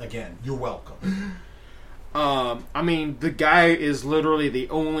canon again. You're welcome. I mean, the guy is literally the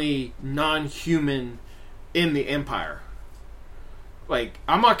only non-human in the Empire. Like,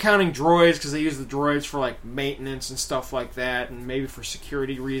 I'm not counting droids because they use the droids for like maintenance and stuff like that, and maybe for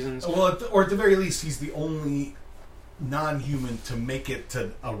security reasons. Well, or at the very least, he's the only non-human to make it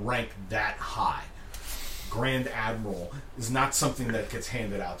to a rank that high. Grand Admiral is not something that gets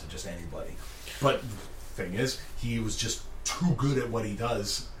handed out to just anybody. But the thing is, he was just too good at what he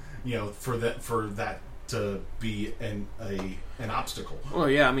does, for that to be an obstacle. Well,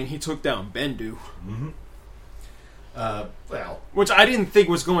 yeah, I mean, he took down Bendu. Mm-hmm. Which I didn't think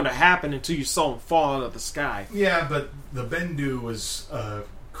was going to happen until you saw him fall out of the sky. Yeah, but the Bendu was a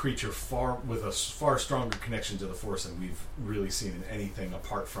creature with a far stronger connection to the Force than we've really seen in anything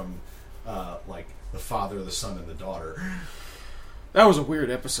apart from like the father, the son, and the daughter. That was a weird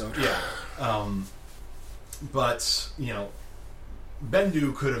episode. Yeah, but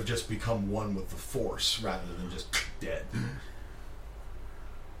Bendu could have just become one with the Force rather than just dead.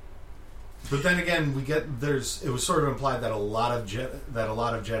 But then again, it was sort of implied that a lot of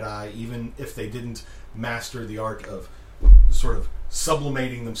Jedi, even if they didn't master the art of sort of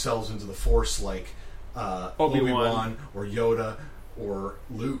sublimating themselves into the Force, like Obi-Wan or Yoda or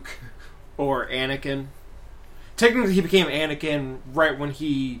Luke or Anakin. Technically, he became Anakin right when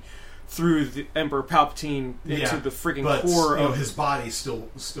he threw the Emperor Palpatine into the freaking core of his body. Still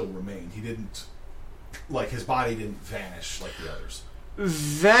remained. He didn't his body didn't vanish like the others.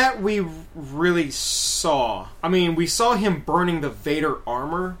 That we really saw. I mean, we saw him burning the Vader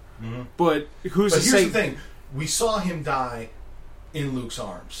armor, but who's to say... Here's the thing. We saw him die in Luke's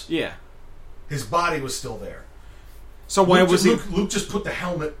arms. Yeah. His body was still there. So why was he... Luke just put the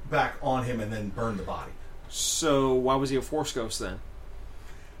helmet back on him and then burned the body. So why was he a Force Ghost then?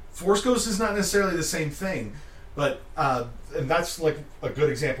 Force Ghost is not necessarily the same thing, but and that's like a good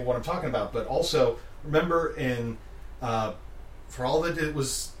example of what I'm talking about. But also, remember in... for all that it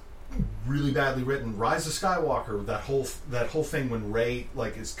was really badly written, Rise of Skywalker, that whole thing when Rey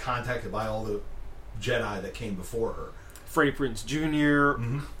is contacted by all the Jedi that came before her, Freddie Prinze Jr.,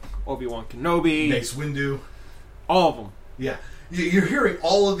 Obi-Wan Kenobi, Mace Windu, all of them. Yeah, you're hearing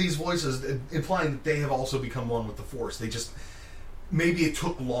all of these voices implying that they have also become one with the Force. They just maybe it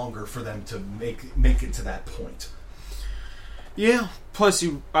took longer for them to make it to that point. Yeah. Plus,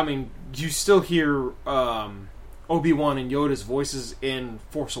 you still hear. Obi-Wan and Yoda's voices in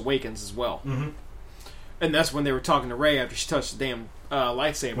Force Awakens as well. Mm-hmm. And that's when they were talking to Rey after she touched the damn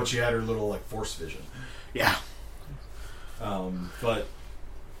lightsaber. When she had her little Force vision. Yeah. But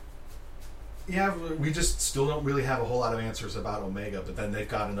yeah, we just still don't really have a whole lot of answers about Omega, but then they've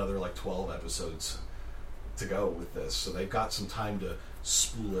got another 12 episodes to go with this, so they've got some time to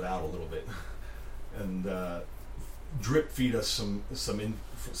spool it out a little bit and drip feed us some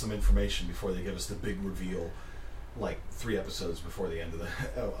information before they give us the big reveal. 3 episodes before the end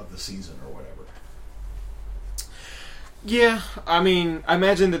of the season or whatever. Yeah, I mean, I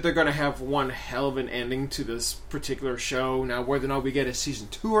imagine that they're going to have one hell of an ending to this particular show. Now, whether or not we get a season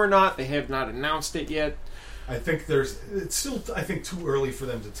 2 or not, they have not announced it yet. I think it's still too early for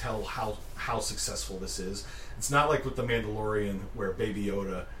them to tell how successful this is. It's not like with The Mandalorian where Baby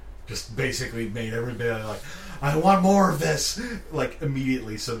Yoda just basically made everybody I want more of this,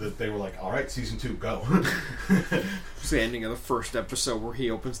 immediately, so that they were like, all right, season 2, go. It's the ending of the first episode where he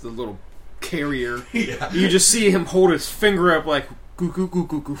opens the little carrier. Yeah. You just see him hold his finger up goo goo goo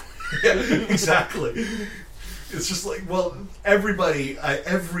goo goo. Yeah, exactly. It's just everybody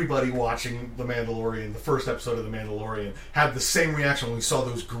watching The Mandalorian, the first episode of The Mandalorian, had the same reaction when we saw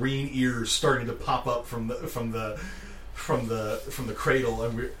those green ears starting to pop up from the from the cradle,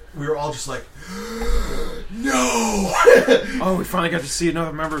 and we were all just like, no. Oh, we finally got to see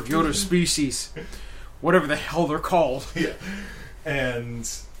another member of Yoda's species, whatever the hell they're called. Yeah, and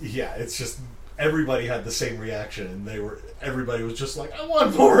yeah, it's just everybody had the same reaction, and everybody was just like, I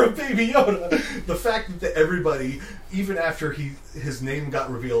want more of Baby Yoda. The fact that everybody, even after his name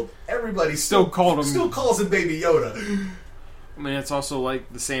got revealed, everybody still calls him Baby Yoda. I mean, it's also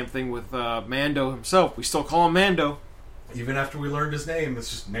like the same thing with Mando himself. We still call him Mando. Even after we learned his name, it's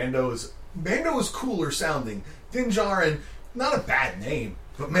just Mando is cooler sounding. Din Djarin, not a bad name,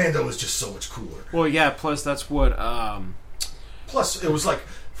 but Mando is just so much cooler. Well, yeah, plus that's what... Plus, it was like,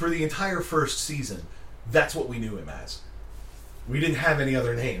 for the entire first season, that's what we knew him as. We didn't have any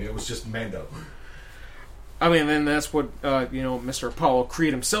other name. It was just Mando. I mean, then that's what, Mr. Apollo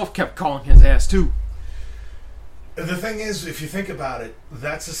Creed himself kept calling his ass, too. The thing is, if you think about it,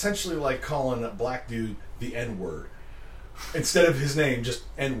 that's essentially like calling a black dude the N-word. Instead of his name, just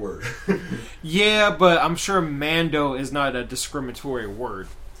N-word. Yeah, but I'm sure Mando is not a discriminatory word.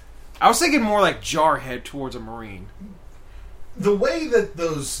 I was thinking more like jarhead towards a Marine. The way that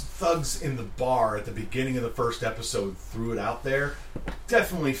those thugs in the bar at the beginning of the first episode threw it out there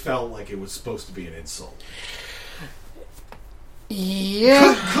definitely felt like it was supposed to be an insult.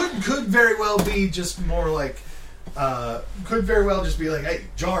 Yeah. Could very well be just more like... could very well just be like, hey,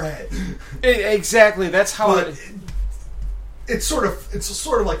 jarhead. Exactly, that's how it's sort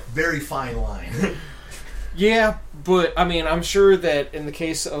of like very fine line. Yeah, but I mean, I'm sure that in the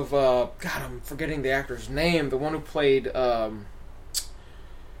case of God, I'm forgetting the actor's name, the one who played Apollo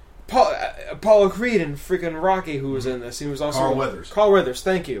Creed in freaking Rocky, who was in this. He was also Carl Weathers. Carl Weathers,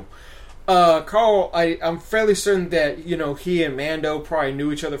 thank you. Carl, I'm fairly certain that he and Mando probably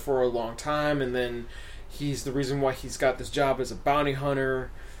knew each other for a long time, and then he's the reason why he's got this job as a bounty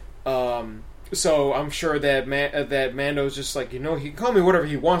hunter. So I'm sure that that Mando's just like, he can call me whatever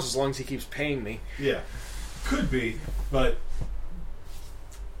he wants as long as he keeps paying me. Yeah, could be, but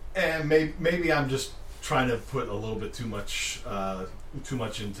maybe I'm just trying to put a little bit too much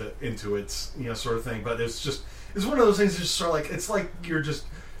into it, sort of thing. But it's one of those things. That's just sort of like, it's like you're just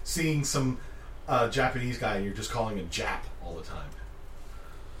seeing some Japanese guy and you're just calling him Jap all the time.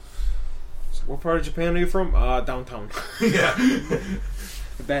 So what part of Japan are you from? Downtown. Yeah.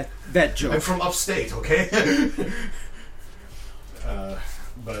 That joke. I'm from upstate, okay?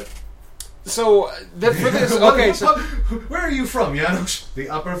 But so for this, okay. So where are you from, Janusz? The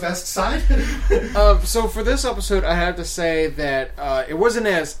Upper West Side? So for this episode, I have to say that it wasn't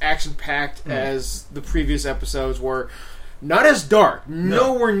as action packed as the previous episodes were. Not as dark.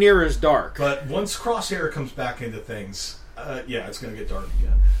 Nowhere near as dark. But once Crosshair comes back into things, it's going to get dark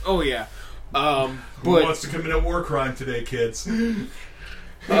again. Oh yeah. Who wants to commit a war crime today, kids?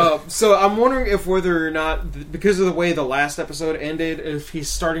 So I'm wondering if whether or not, because of the way the last episode ended, if he's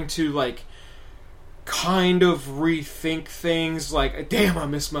starting to kind of rethink things. Like, damn, I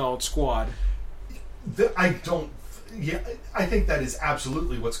miss my old squad. I think that is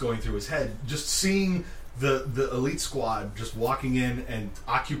absolutely what's going through his head. Just seeing the elite squad just walking in and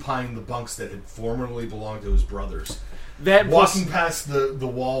occupying the bunks that had formerly belonged to his brothers. Walking past the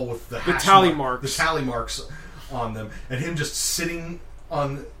wall with the tally marks, the tally marks on them, and him just sitting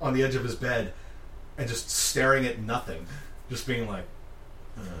on the edge of his bed and just staring at nothing, just being like,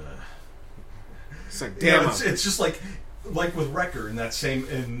 It's like, damn. It's just like with Wrecker in the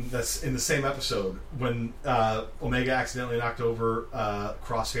same episode when Omega accidentally knocked over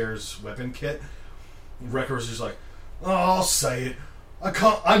Crosshair's weapon kit. Wrecker was just like, oh, I'll say it,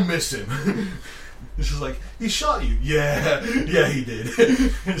 I miss him. It's just like, he shot you. Yeah, he did.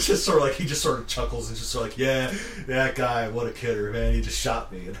 It's just sort of like, he just sort of chuckles and just sort of like, yeah, that guy, what a kidder, man. He just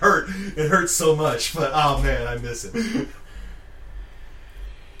shot me. It hurt so much, but oh man, I miss him.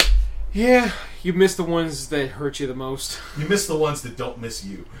 Yeah, you miss the ones that hurt you the most. You miss the ones that don't miss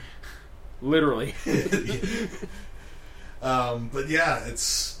you. Literally. But yeah,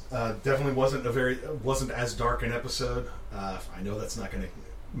 it's definitely wasn't as dark an episode. I know that's not gonna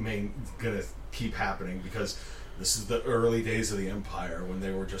keep happening because this is the early days of the Empire when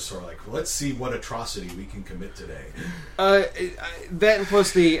they were just sort of like, let's see what atrocity we can commit today. That and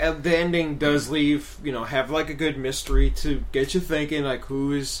plus the ending does leave, have a good mystery to get you thinking, like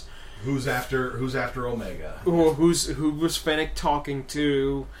who's after Omega, who was Fennec talking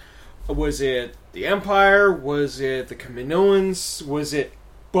to? Was it the Empire? Was it the Kaminoans? Was it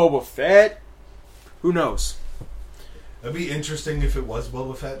Boba Fett? Who knows? That'd be interesting if it was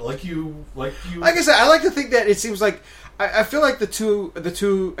Boba Fett. Like I said, I like to think that it seems like I feel like the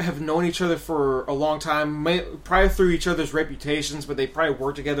two have known each other for a long time, probably through each other's reputations, but they probably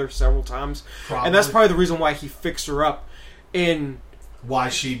worked together several times, and that's probably the reason why he fixed her up And why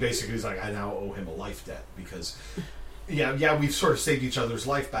she basically is like, I now owe him a life debt because, yeah, we've sort of saved each other's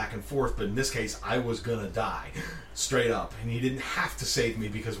life back and forth, but in this case, I was gonna die, straight up, and he didn't have to save me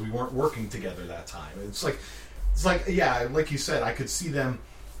because we weren't working together that time. It's like, yeah, like you said, I could see them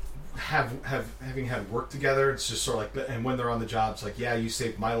having had work together. It's just sort of like, and when they're on the job, it's like, yeah, you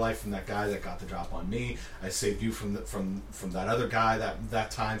saved my life from that guy that got the job on me. I saved you from that other guy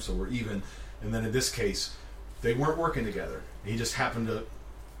that time, so we're even. And then in this case, they weren't working together. He just happened to.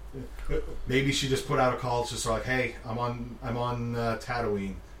 Maybe she just put out a call. It's just like, hey, I'm on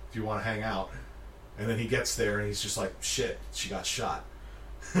Tatooine. If you want to hang out, and then he gets there and he's just like, shit, she got shot,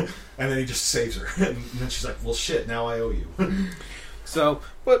 and then he just saves her, and then she's like, well, shit, now I owe you. So,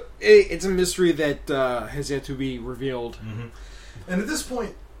 but it's a mystery that has yet to be revealed. Mm-hmm. And at this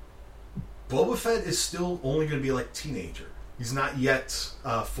point, Boba Fett is still only going to be like teenager. He's not yet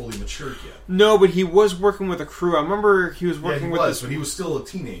fully matured yet. No, but he was working with a crew. I remember he was working with this... but he was still a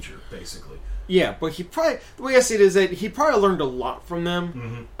teenager, basically. Yeah, but he probably... The way I see it is that he probably learned a lot from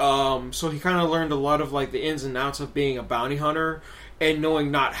them. Mm-hmm. So he kind of learned a lot of like the ins and outs of being a bounty hunter and knowing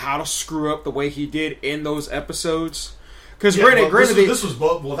not how to screw up the way he did in those episodes. Because that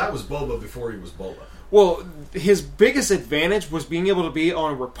was Boba before he was Boba. Well, his biggest advantage was being able to be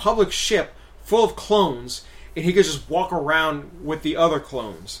on a Republic ship full of clones, and he could just walk around with the other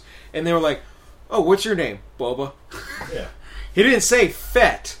clones. And they were like, oh, what's your name? Boba. Yeah. He didn't say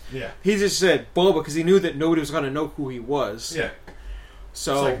Fett. Yeah. He just said Boba because he knew that nobody was going to know who he was. Yeah.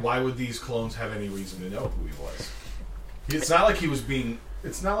 So, it's like, why would these clones have any reason to know who he was? It's not like he was being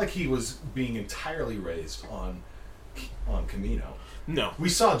entirely raised on Kamino. No. We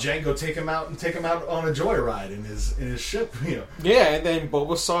saw Jango take him out on a joyride in his ship, you know. Yeah, and then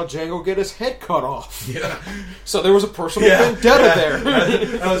Boba saw Jango get his head cut off. Yeah. So there was a personal vendetta there.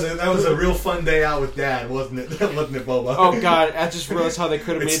 That was a real fun day out with Dad, wasn't it? Wasn't it, Boba? Oh God, I just realized how they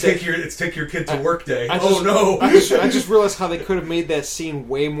could have made that. Take your kid to work day. I just realized how they could have made that scene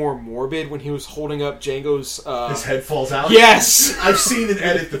way more morbid when he was holding up Jango's his head falls out. Yes. I've seen an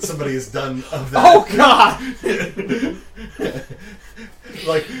edit that somebody has done of that. Oh God.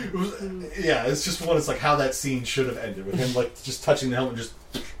 Like, it's just one. It's like how that scene should have ended with him like just touching the helmet, just.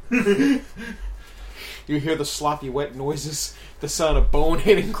 You hear the sloppy, wet noises, the sound of bone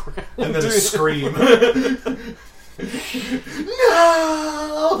hitting ground, and then a scream.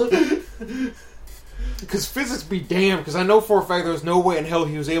 No! Because physics be damned. Because I know for a fact there's no way in hell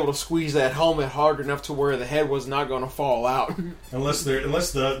he was able to squeeze that helmet hard enough to where the head was not going to fall out. Unless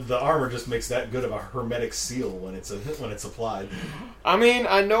the armor just makes that good of a hermetic seal when it's applied. I mean,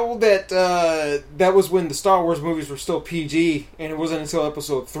 I know that that was when the Star Wars movies were still PG, and it wasn't until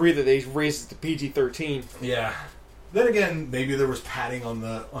Episode 3 that they raised it to PG-13. Yeah. Then again, maybe there was padding on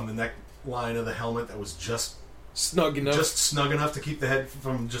the neckline of the helmet that was just snug enough to keep the head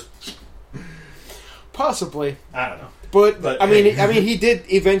from just. Possibly. I don't know. But I mean, he did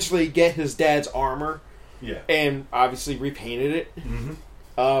eventually get his dad's armor. Yeah. And obviously repainted it.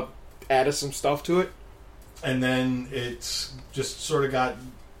 Mm-hmm. Added some stuff to it. And then it's just sort of got,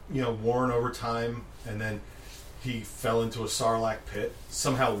 worn over time. And then he fell into a Sarlacc pit.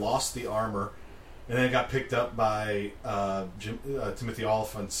 Somehow lost the armor. And then it got picked up by Timothy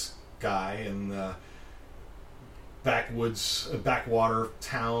Oliphant's guy in backwater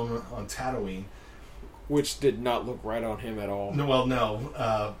town on Tatooine. Which did not look right on him at all.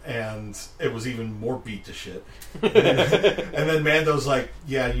 No. And it was even more beat to shit. And then Mando's like,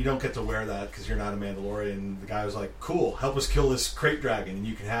 yeah, you don't get to wear that because you're not a Mandalorian. And the guy was like, cool, help us kill this crate dragon and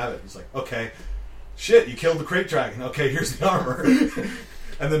you can have it. He's like, okay. Shit, you killed the crate dragon. Okay, here's the armor.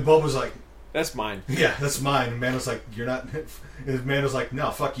 And then Boba's like, that's mine. Yeah, that's mine. And Mando's like, you're not... And Mando's like,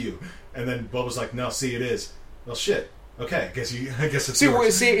 no, fuck you. And then Boba's like, no, see, it is. Well, shit. Okay, I guess it's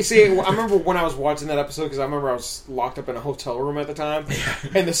yours. See, I remember when I was watching that episode, because I remember I was locked up in a hotel room at the time,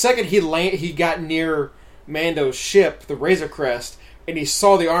 and the second he got near Mando's ship, the Razor Crest, and he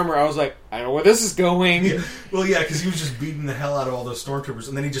saw the armor, I was like, I know where this is going. Yeah. Well, yeah, because he was just beating the hell out of all those stormtroopers,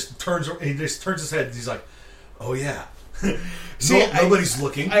 and then he just turns his head, and he's like, oh yeah. Nobody's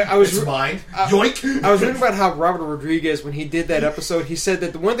looking. It's mine. Yoink! I was reading about how Robert Rodriguez, when he did that episode, he said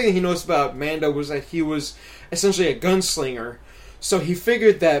that the one thing he noticed about Mando was that he was essentially a gunslinger. So he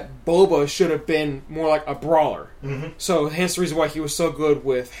figured that Boba should have been more like a brawler. Mm-hmm. So hence the reason why he was so good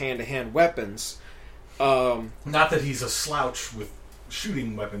with hand-to-hand weapons. Not that he's a slouch with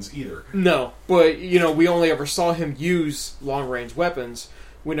shooting weapons either. No, but we only ever saw him use long-range weapons.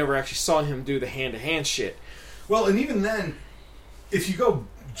 We never actually saw him do the hand-to-hand shit. Well, and even then, if you go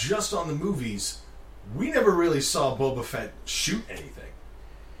just on the movies, we never really saw Boba Fett shoot anything.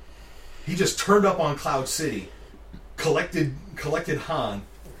 He just turned up on Cloud City, collected Han,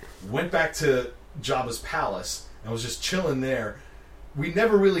 went back to Jabba's palace, and was just chilling there. We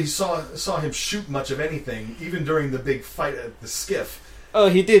never really saw him shoot much of anything, even during the big fight at the skiff.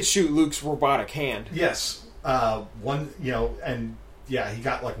 He did shoot Luke's robotic hand. Yes, one, and yeah, he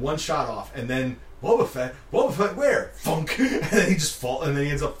got like one shot off, and then Boba Fett, where? Funk, and then and then he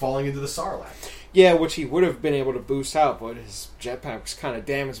ends up falling into the Sarlacc. Yeah, which he would have been able to boost out, but his jetpack was kind of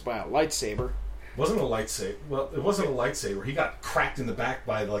damaged by a lightsaber. It wasn't a lightsaber. Well, it wasn't a lightsaber. He got cracked in the back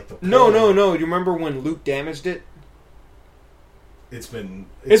by like the. No. You remember when Luke damaged it? It's been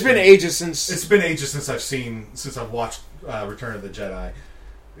ages since. It's been ages since I've watched Return of the Jedi,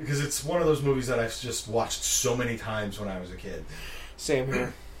 because it's one of those movies that I've just watched so many times when I was a kid. Same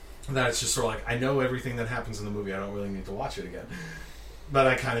here. That it's just sort of like, I know everything that happens in the movie. I don't really need to watch it again, but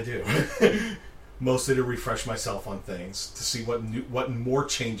I kind of do. Mostly to refresh myself on things, to see what more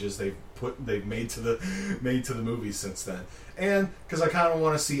changes they've made to the movies since then, and because I kind of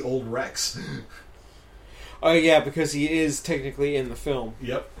want to see old Rex. Oh yeah, because he is technically in the film.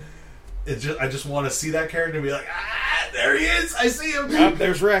 Yep. I just want to see that character and be like, there he is! I see him!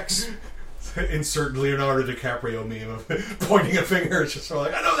 There's Rex. Insert Leonardo DiCaprio meme of pointing a finger. It's just sort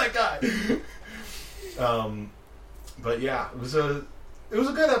of like, I know that guy! But yeah, it was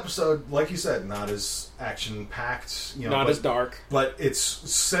a good episode. Like you said, not as action-packed. As dark. But it's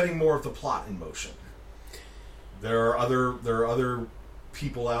setting more of the plot in motion. There are other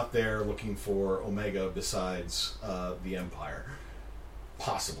people out there looking for Omega besides the Empire,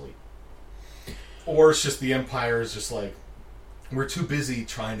 possibly, or it's just the Empire is just like, we're too busy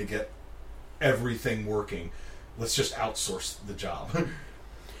trying to get everything working. Let's just outsource the job.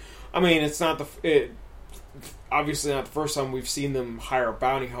 I mean, it's obviously not the first time we've seen them hire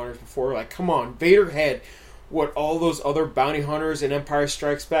bounty hunters before. Like, come on, Vader had all those other bounty hunters in Empire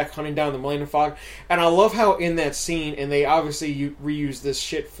Strikes Back hunting down the Millennium Falcon. And I love how in that scene, and they obviously reused this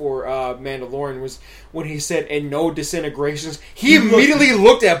shit for Mandalorian, was when he said, "and no disintegrations," he immediately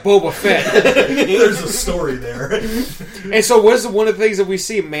looked at Boba Fett. There's a story there. And so what is one of the things that we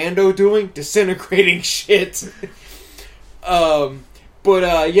see Mando doing? Disintegrating shit.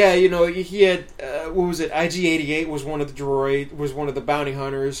 But yeah, he had what was it? IG-88 was one of the bounty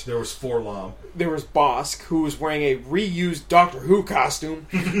hunters. There was Forlom. There was Bosk, who was wearing a reused Doctor Who costume.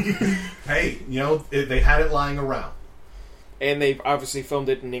 Hey, they had it lying around, and they obviously filmed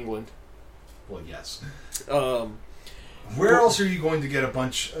it in England. Well, yes. Where else are you going to get a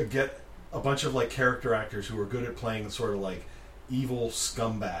bunch of like character actors who are good at playing sort of like evil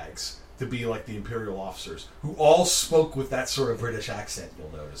scumbags to be like the Imperial officers, who all spoke with that sort of British accent?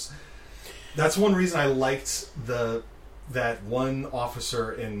 You'll notice. That's one reason I liked that one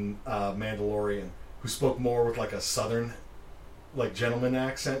officer in Mandalorian who spoke more with like a southern, like, gentleman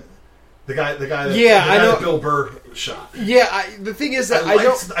accent. The guy that Bill Burr shot. Yeah, the thing is that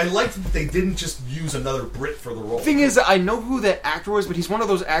I liked that they didn't just use another Brit for the role. The thing is that I know who that actor was, but he's one of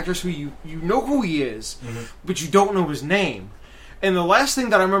those actors who you know who he is, but you don't know his name. And the last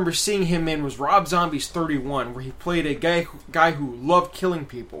thing that I remember seeing him in was Rob Zombie's 31, where he played a guy who loved killing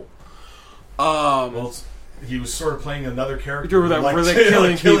people. He was sort of playing another character where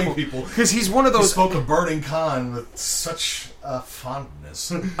they're killing people. Because he's one of those... He spoke of burning Khan with such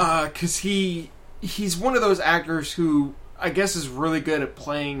fondness. Because he's one of those actors who, I guess, is really good at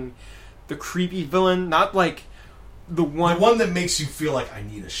playing the creepy villain. Not like the one that makes you feel like, I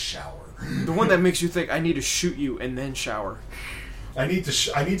need a shower. The one that makes you think, I need to shoot you and then shower. I need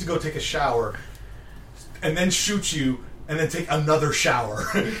to go take a shower and then shoot you and then take another shower.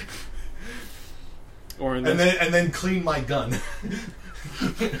 And then clean my gun.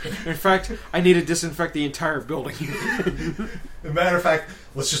 In fact, I need to disinfect the entire building. As a matter of fact,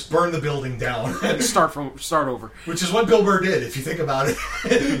 let's just burn the building down. Start over. Which is what Bill Burr did, if you think about it.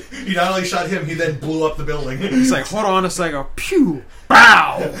 He not only shot him, he then blew up the building. He's like, hold on a second. Pew!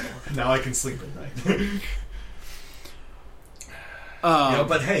 Bow! Now I can sleep at night.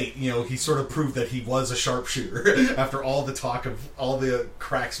 But hey, he sort of proved that he was a sharpshooter after all the talk of all the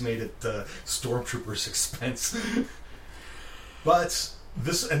cracks made at Stormtroopers' expense. But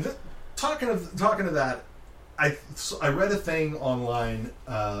talking to that, I read a thing online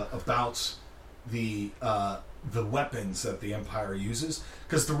about the weapons that the Empire uses,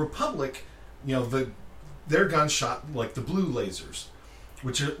 because the Republic, their guns shot like the blue lasers,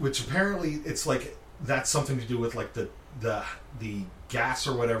 which apparently it's like that's something to do with like the gas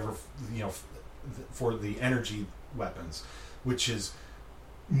or whatever, for the energy weapons, which is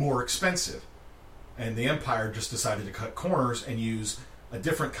more expensive. And the Empire just decided to cut corners and use a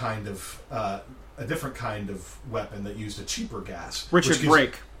different kind of weapon that used a cheaper gas. Richard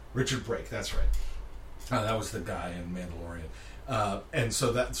Brake, that's right. That was the guy in Mandalorian, and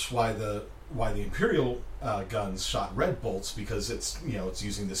so that's why the Imperial guns shot red bolts, because it's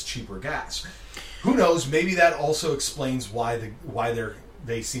using this cheaper gas. Who knows? Maybe that also explains why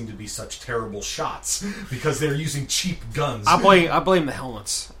they seem to be such terrible shots, because they're using cheap guns. I blame the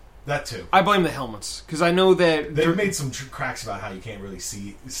helmets. That too. I blame the helmets, because I know that they've made some cracks about how you can't really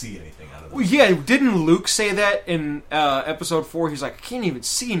see anything out of them. Well, yeah, didn't Luke say that in episode 4? He's like, I can't even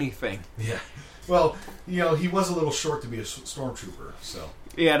see anything. Yeah. Well, he was a little short to be a stormtrooper, so.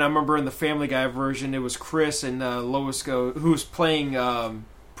 Yeah, and I remember in the Family Guy version, it was Chris and Lois who was playing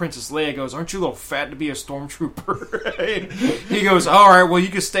Princess Leia, goes, aren't you a little fat to be a stormtrooper? He goes, all right, well, you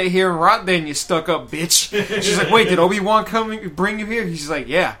can stay here and rot then, you stuck-up bitch. She's like, wait, did Obi-Wan come bring you here? He's like,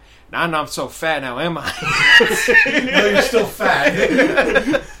 yeah. Now I'm so fat now, am I? No, you're still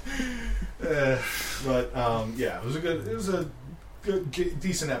fat. But yeah, it was a good,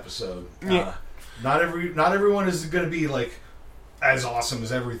 decent episode. Yeah. Not everyone is going to be like as awesome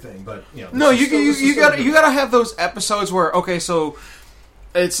as everything, but no, you gotta have those episodes where, okay, so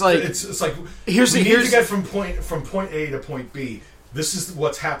it's like we need to get from point A to point B. This is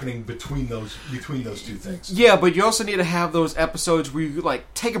what's happening between those two things. Yeah, but you also need to have those episodes where you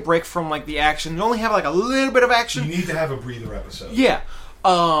like take a break from like the action. You only have like a little bit of action. You need to have a breather episode. Yeah.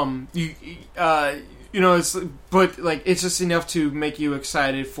 It's just enough to make you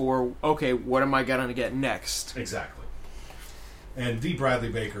excited for, okay, what am I gonna get next? Exactly. And D. Bradley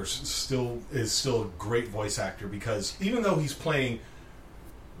Baker is still a great voice actor, because even though he's playing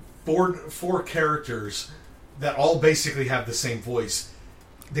four characters that all basically have the same voice,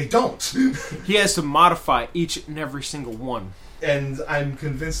 they don't. He has to modify each and every single one. And I'm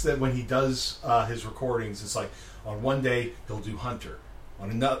convinced that when he does his recordings, it's like on one day he'll do Hunter,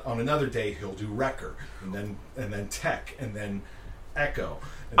 on another day he'll do Wrecker, and then Tech, and then Echo,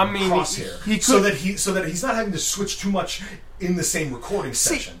 and then Crosshair. So that he's not having to switch too much in the same recording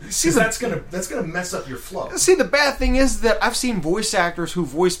session. Because that's gonna mess up your flow. See, the bad thing is that I've seen voice actors who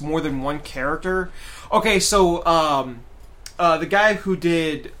voice more than one character. Okay, so the guy who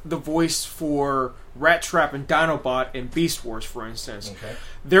did the voice for Rat Trap and Dinobot in Beast Wars, for instance, okay,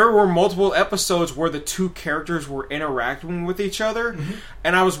 there were multiple episodes where the two characters were interacting with each other,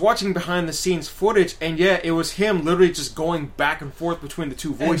 and I was watching behind the scenes footage, and yeah, it was him literally just going back and forth between the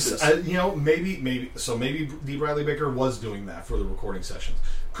two voices. And, maybe D. Bradley Baker was doing that for the recording sessions.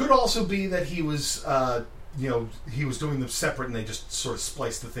 Could also be that he was he was doing them separate, and they just sort of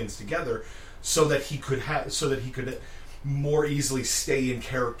spliced the things together so that he could more easily stay in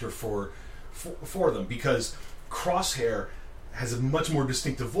character for them, because Crosshair has a much more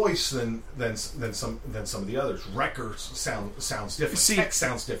distinctive voice than some of the others. Wrecker sounds different. Tech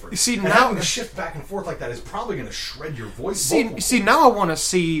sounds different. And now having to shift back and forth like that is probably going to shred your voice. Now I want to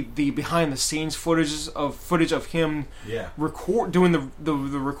see the behind the scenes footage of him doing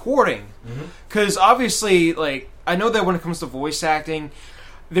the recording, because obviously, like, I know that when it comes to voice acting,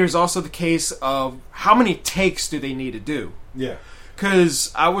 there's also the case of how many takes do they need to do. Yeah.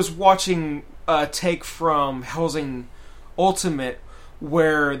 Because I was watching a take from Hellsing Ultimate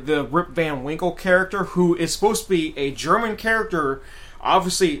where the Rip Van Winkle character, who is supposed to be a German character,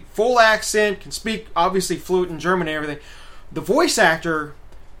 obviously full accent, can speak obviously fluent in German and everything. The voice actor,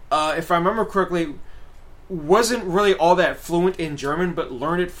 if I remember correctly, wasn't really all that fluent in German, but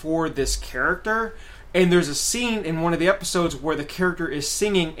learned it for this character. And there's a scene in one of the episodes where the character is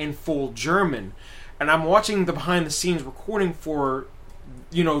singing in full German. And I'm watching the behind-the-scenes recording for,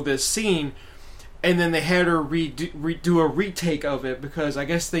 this scene, and then they had her do a retake of it, because I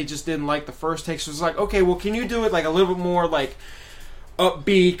guess they just didn't like the first take. So it's like, okay, well, can you do it like a little bit more like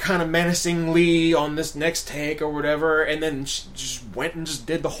upbeat, kind of menacingly on this next take or whatever? And then she just went and just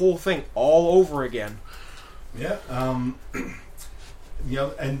did the whole thing all over again. Yeah,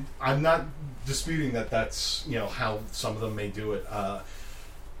 and I'm not disputing that that's how some of them may do it.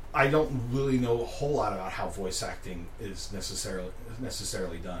 I don't really know a whole lot about how voice acting is necessarily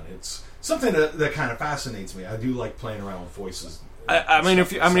done. It's something that kind of fascinates me. I do like playing around with voices.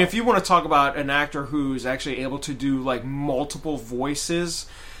 If you want to talk about an actor who's actually able to do like multiple voices,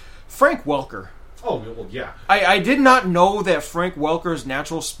 Frank Welker. Oh, well, yeah. I did not know that Frank Welker's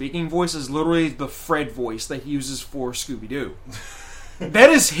natural speaking voice is literally the Fred voice that he uses for Scooby-Doo.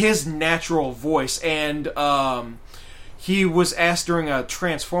 That is his natural voice, and he was asked during a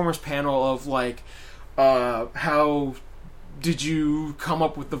Transformers panel of like, how did you come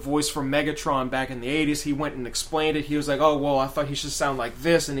up with the voice from Megatron back in the 80s? He went and explained it. He was like, oh, well, I thought he should sound like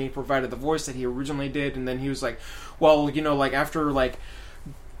this, and he provided the voice that he originally did, and then he was like, well, like after like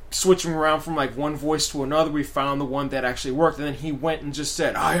switching around from like one voice to another, we found the one that actually worked, and then he went and just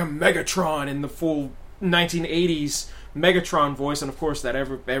said, I am Megatron in the full 1980s Megatron voice, and of course that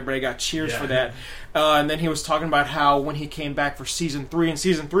everybody got cheers for that. And then he was talking about how when he came back for season 3, and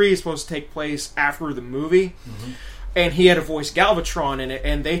season 3 is supposed to take place after the movie, and he had to voice Galvatron in it,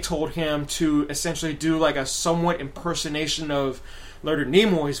 and they told him to essentially do like a somewhat impersonation of Leonard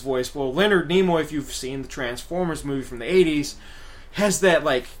Nimoy's voice. Well, Leonard Nimoy, if you've seen the Transformers movie from the 80s, has that,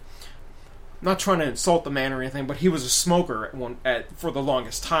 like, not trying to insult the man or anything, but he was a smoker for the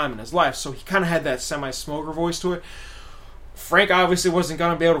longest time in his life, so he kind of had that semi-smoker voice to it. Frank obviously wasn't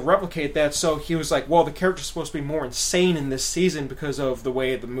going to be able to replicate that, so he was like, well, the character's supposed to be more insane in this season because of the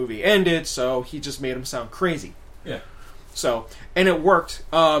way the movie ended, so he just made him sound crazy. Yeah. So, and it worked.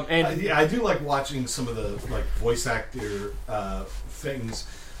 I do like watching some of the like voice actor things.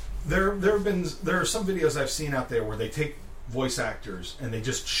 There are some videos I've seen out there where they take voice actors and they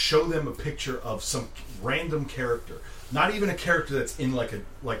just show them a picture of some random character, not even a character that's in like a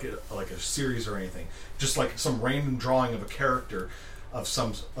series or anything, just like some random drawing of a character of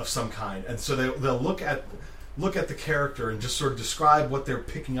some kind, and so they'll look at the character and just sort of describe what they're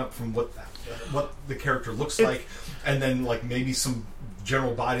picking up from what the character looks like, and then like maybe some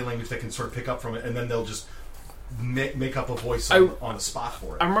general body language they can sort of pick up from it, and then they'll just make up a voice on the spot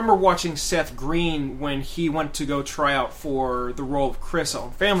for it. I remember watching Seth Green when he went to go try out for the role of Chris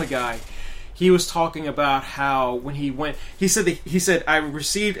on Family Guy. He was talking about how when he went, he said I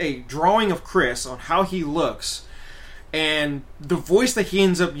received a drawing of Chris on how he looks, and the voice that he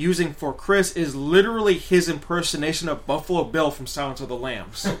ends up using for Chris is literally his impersonation of Buffalo Bill from Silence of the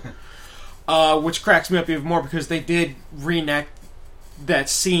Lambs. Which cracks me up even more because they did reenact that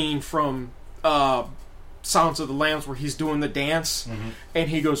scene from Silence of the Lambs where he's doing the dance, and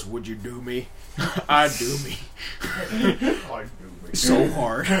he goes, "Would you do me? I'd do me." I'd do me. So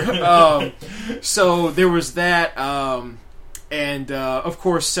hard. So there was that, and of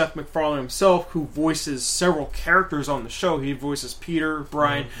course Seth MacFarlane himself, who voices several characters on the show. He voices Peter,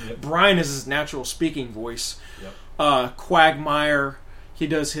 Brian. Brian is his natural speaking voice. Quagmire, he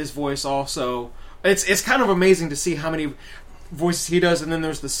does his voice also. It's kind of amazing to see how many voices he does, and then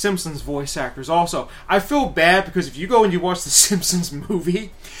there's the Simpsons voice actors also. I feel bad because if you go and you watch the Simpsons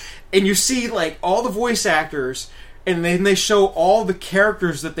movie and you see like all the voice actors and then they show all the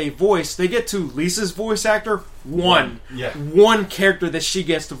characters that they voice, they get to Lisa's voice actor, one character that she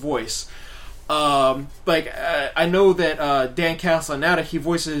gets to voice. I know that Dan Castellaneta, he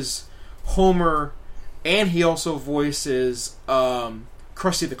voices Homer, and he also voices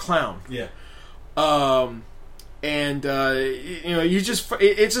Krusty the Clown. It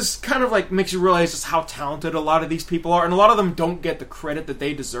just kind of like makes you realize just how talented a lot of these people are, and a lot of them don't get the credit that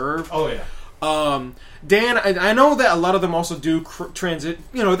they deserve. Dan, I know that a lot of them also do transit.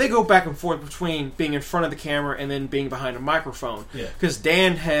 They go back and forth between being in front of the camera and then being behind a microphone. Because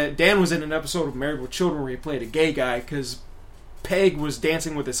Dan was in an episode of Married with Children where he played a gay guy because Peg was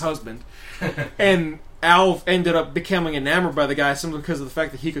dancing with his husband, and Al ended up becoming enamored by the guy simply because of the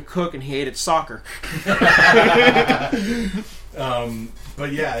fact that he could cook and he hated soccer.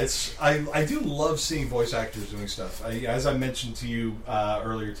 But yeah, I do love seeing voice actors doing stuff. As I mentioned to you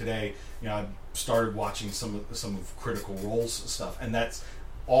earlier today, I started watching some of Critical Role's stuff, and that's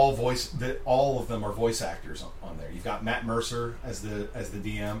all of them are voice actors on there. You've got Matt Mercer as the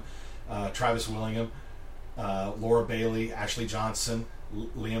DM, Travis Willingham, Laura Bailey, Ashley Johnson,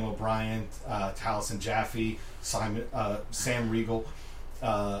 Liam O'Brien, Taliesin Jaffe, Sam Riegel,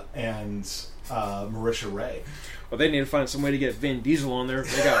 and Marisha Ray. Well, they need to find some way to get Vin Diesel on there.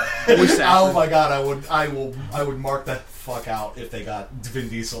 They got voice actor. Oh my god, I would mark that fuck out if they got Vin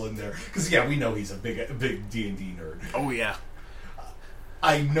Diesel in there, because we know he's a big D&D nerd. Oh yeah.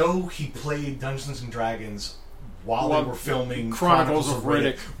 I know he played Dungeons and Dragons while they were filming Chronicles of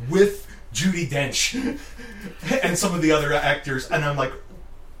Riddick with Judi Dench and some of the other actors, and I'm like,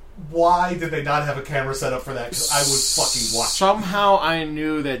 why did they not have a camera set up for that? Because I would fucking watch. Somehow I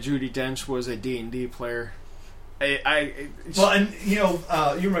knew that Judi Dench was a D&D player. You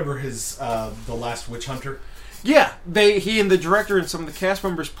remember his The Last Witch Hunter? Yeah, he and the director and some of the cast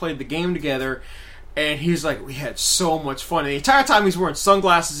members played the game together, and he's like, we had so much fun. And the entire time he's wearing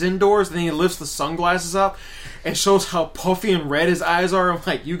sunglasses indoors, and then he lifts the sunglasses up and shows how puffy and red his eyes are. I'm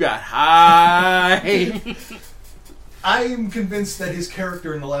like, you got high. I am convinced that his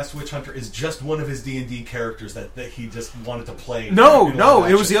character in The Last Witch Hunter is just one of his D&D characters that he just wanted to play. No,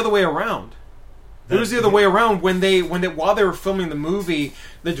 it was the other way around. It was the other way around. While they were filming the movie,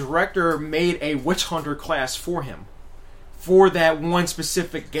 the director made a Witch Hunter class for him for that one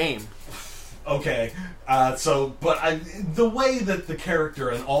specific game. Okay, the way that the character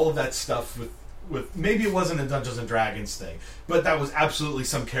and all of that stuff maybe it wasn't a Dungeons and Dragons thing, but that was absolutely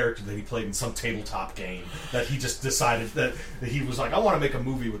some character that he played in some tabletop game that he just decided that he was like, I want to make a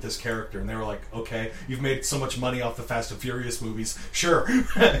movie with this character, and they were like, okay, you've made so much money off the Fast and Furious movies, sure,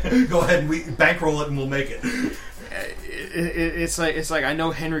 go ahead and we bankroll it and we'll make it. It's like I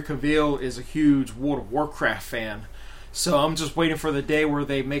know Henry Cavill is a huge World of Warcraft fan. So I'm just waiting for the day where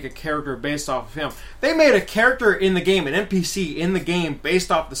they make a character based off of him. They made a character in the game, an NPC in the game, based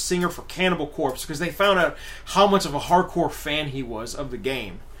off the singer for Cannibal Corpse, because they found out how much of a hardcore fan he was of the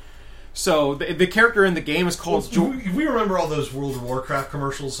game. So the character in the game is called... we remember all those World of Warcraft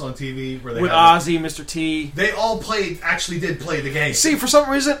commercials on TV? Where they with Ozzy, Mr. T. They all actually did play the game. See, for some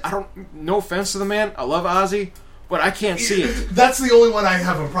reason, no offense to the man, I love Ozzy, but I can't see it. That's the only one I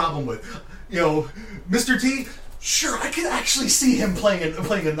have a problem with. Mr. T... Sure, I can actually see him playing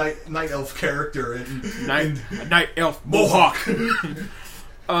a night elf character in night elf Mohawk.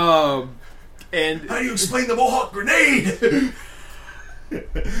 And how do you explain the Mohawk grenade?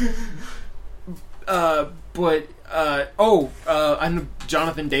 I know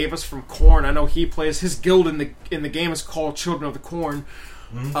Jonathan Davis from Korn. I know he plays his guild in the game is called Children of the Corn.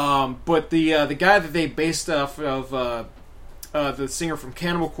 Mm-hmm. But the guy that they based off of. The singer from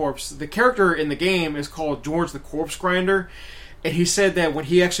Cannibal Corpse, the character in the game is called George the Corpse Grinder, and he said that when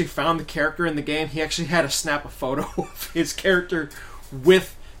he actually found the character in the game, he actually had to snap a photo of his character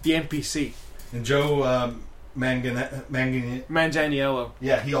with the NPC. And Joe Manganiello.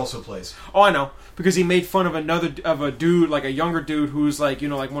 Yeah, he also plays. Oh, I know, because he made fun of a dude, like a younger dude who's like,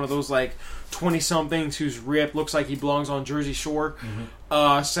 like one of those like 20-somethings who's ripped, looks like he belongs on Jersey Shore,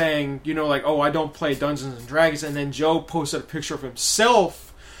 saying, I don't play Dungeons and Dragons, and then Joe posted a picture of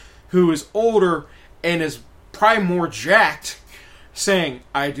himself, who is older and is probably more jacked, saying,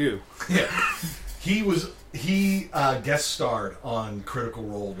 I do. Yeah. He guest starred on Critical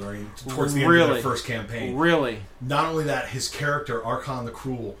Role towards the end of their first campaign. Really? Not only that, his character, Archon the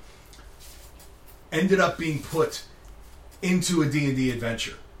Cruel, ended up being put into a D&D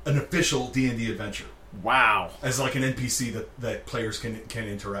adventure. An official D&D adventure. Wow. As like an NPC that players can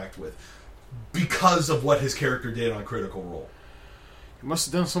interact with. Because of what his character did on Critical Role. He must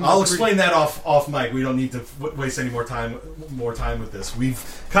have done something. I'll explain that off mic. We don't need to waste any more time with this.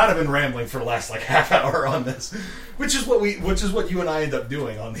 We've kind of been rambling for the last like half hour on this, which is what you and I end up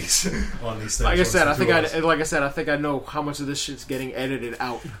doing on these things. Like I said, I think I know how much of this shit's getting edited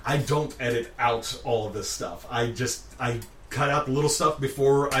out. I don't edit out all of this stuff. I cut out the little stuff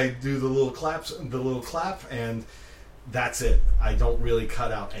before I do the little clap, and that's it. I don't really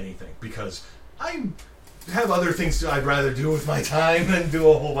cut out anything because I have other things I'd rather do with my time than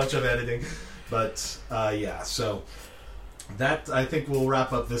do a whole bunch of editing. But so that I think will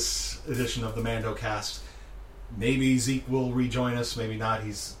wrap up this edition of the Mando Cast. Maybe Zeke will rejoin us, maybe not.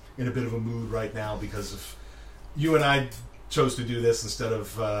 He's in a bit of a mood right now because of you and I chose to do this instead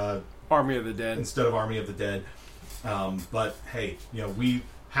of Army of the Dead. But hey, we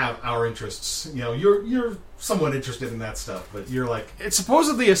have our interests. You're somewhat interested in that stuff, but you're like, it's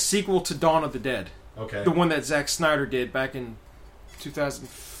supposedly a sequel to Dawn of the Dead. Okay. The one that Zack Snyder did back in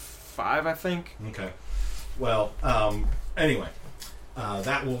 2005, I think. Okay. Well, anyway,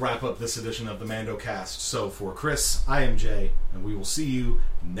 that will wrap up this edition of the Mando Cast. So for Chris, I am Jay, and we will see you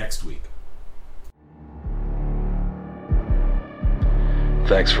next week.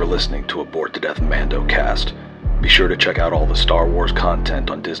 Thanks for listening to Abort to Death Mando Cast. Be sure to check out all the Star Wars content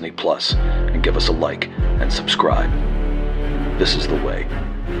on Disney Plus and give us a like and subscribe. This is the way.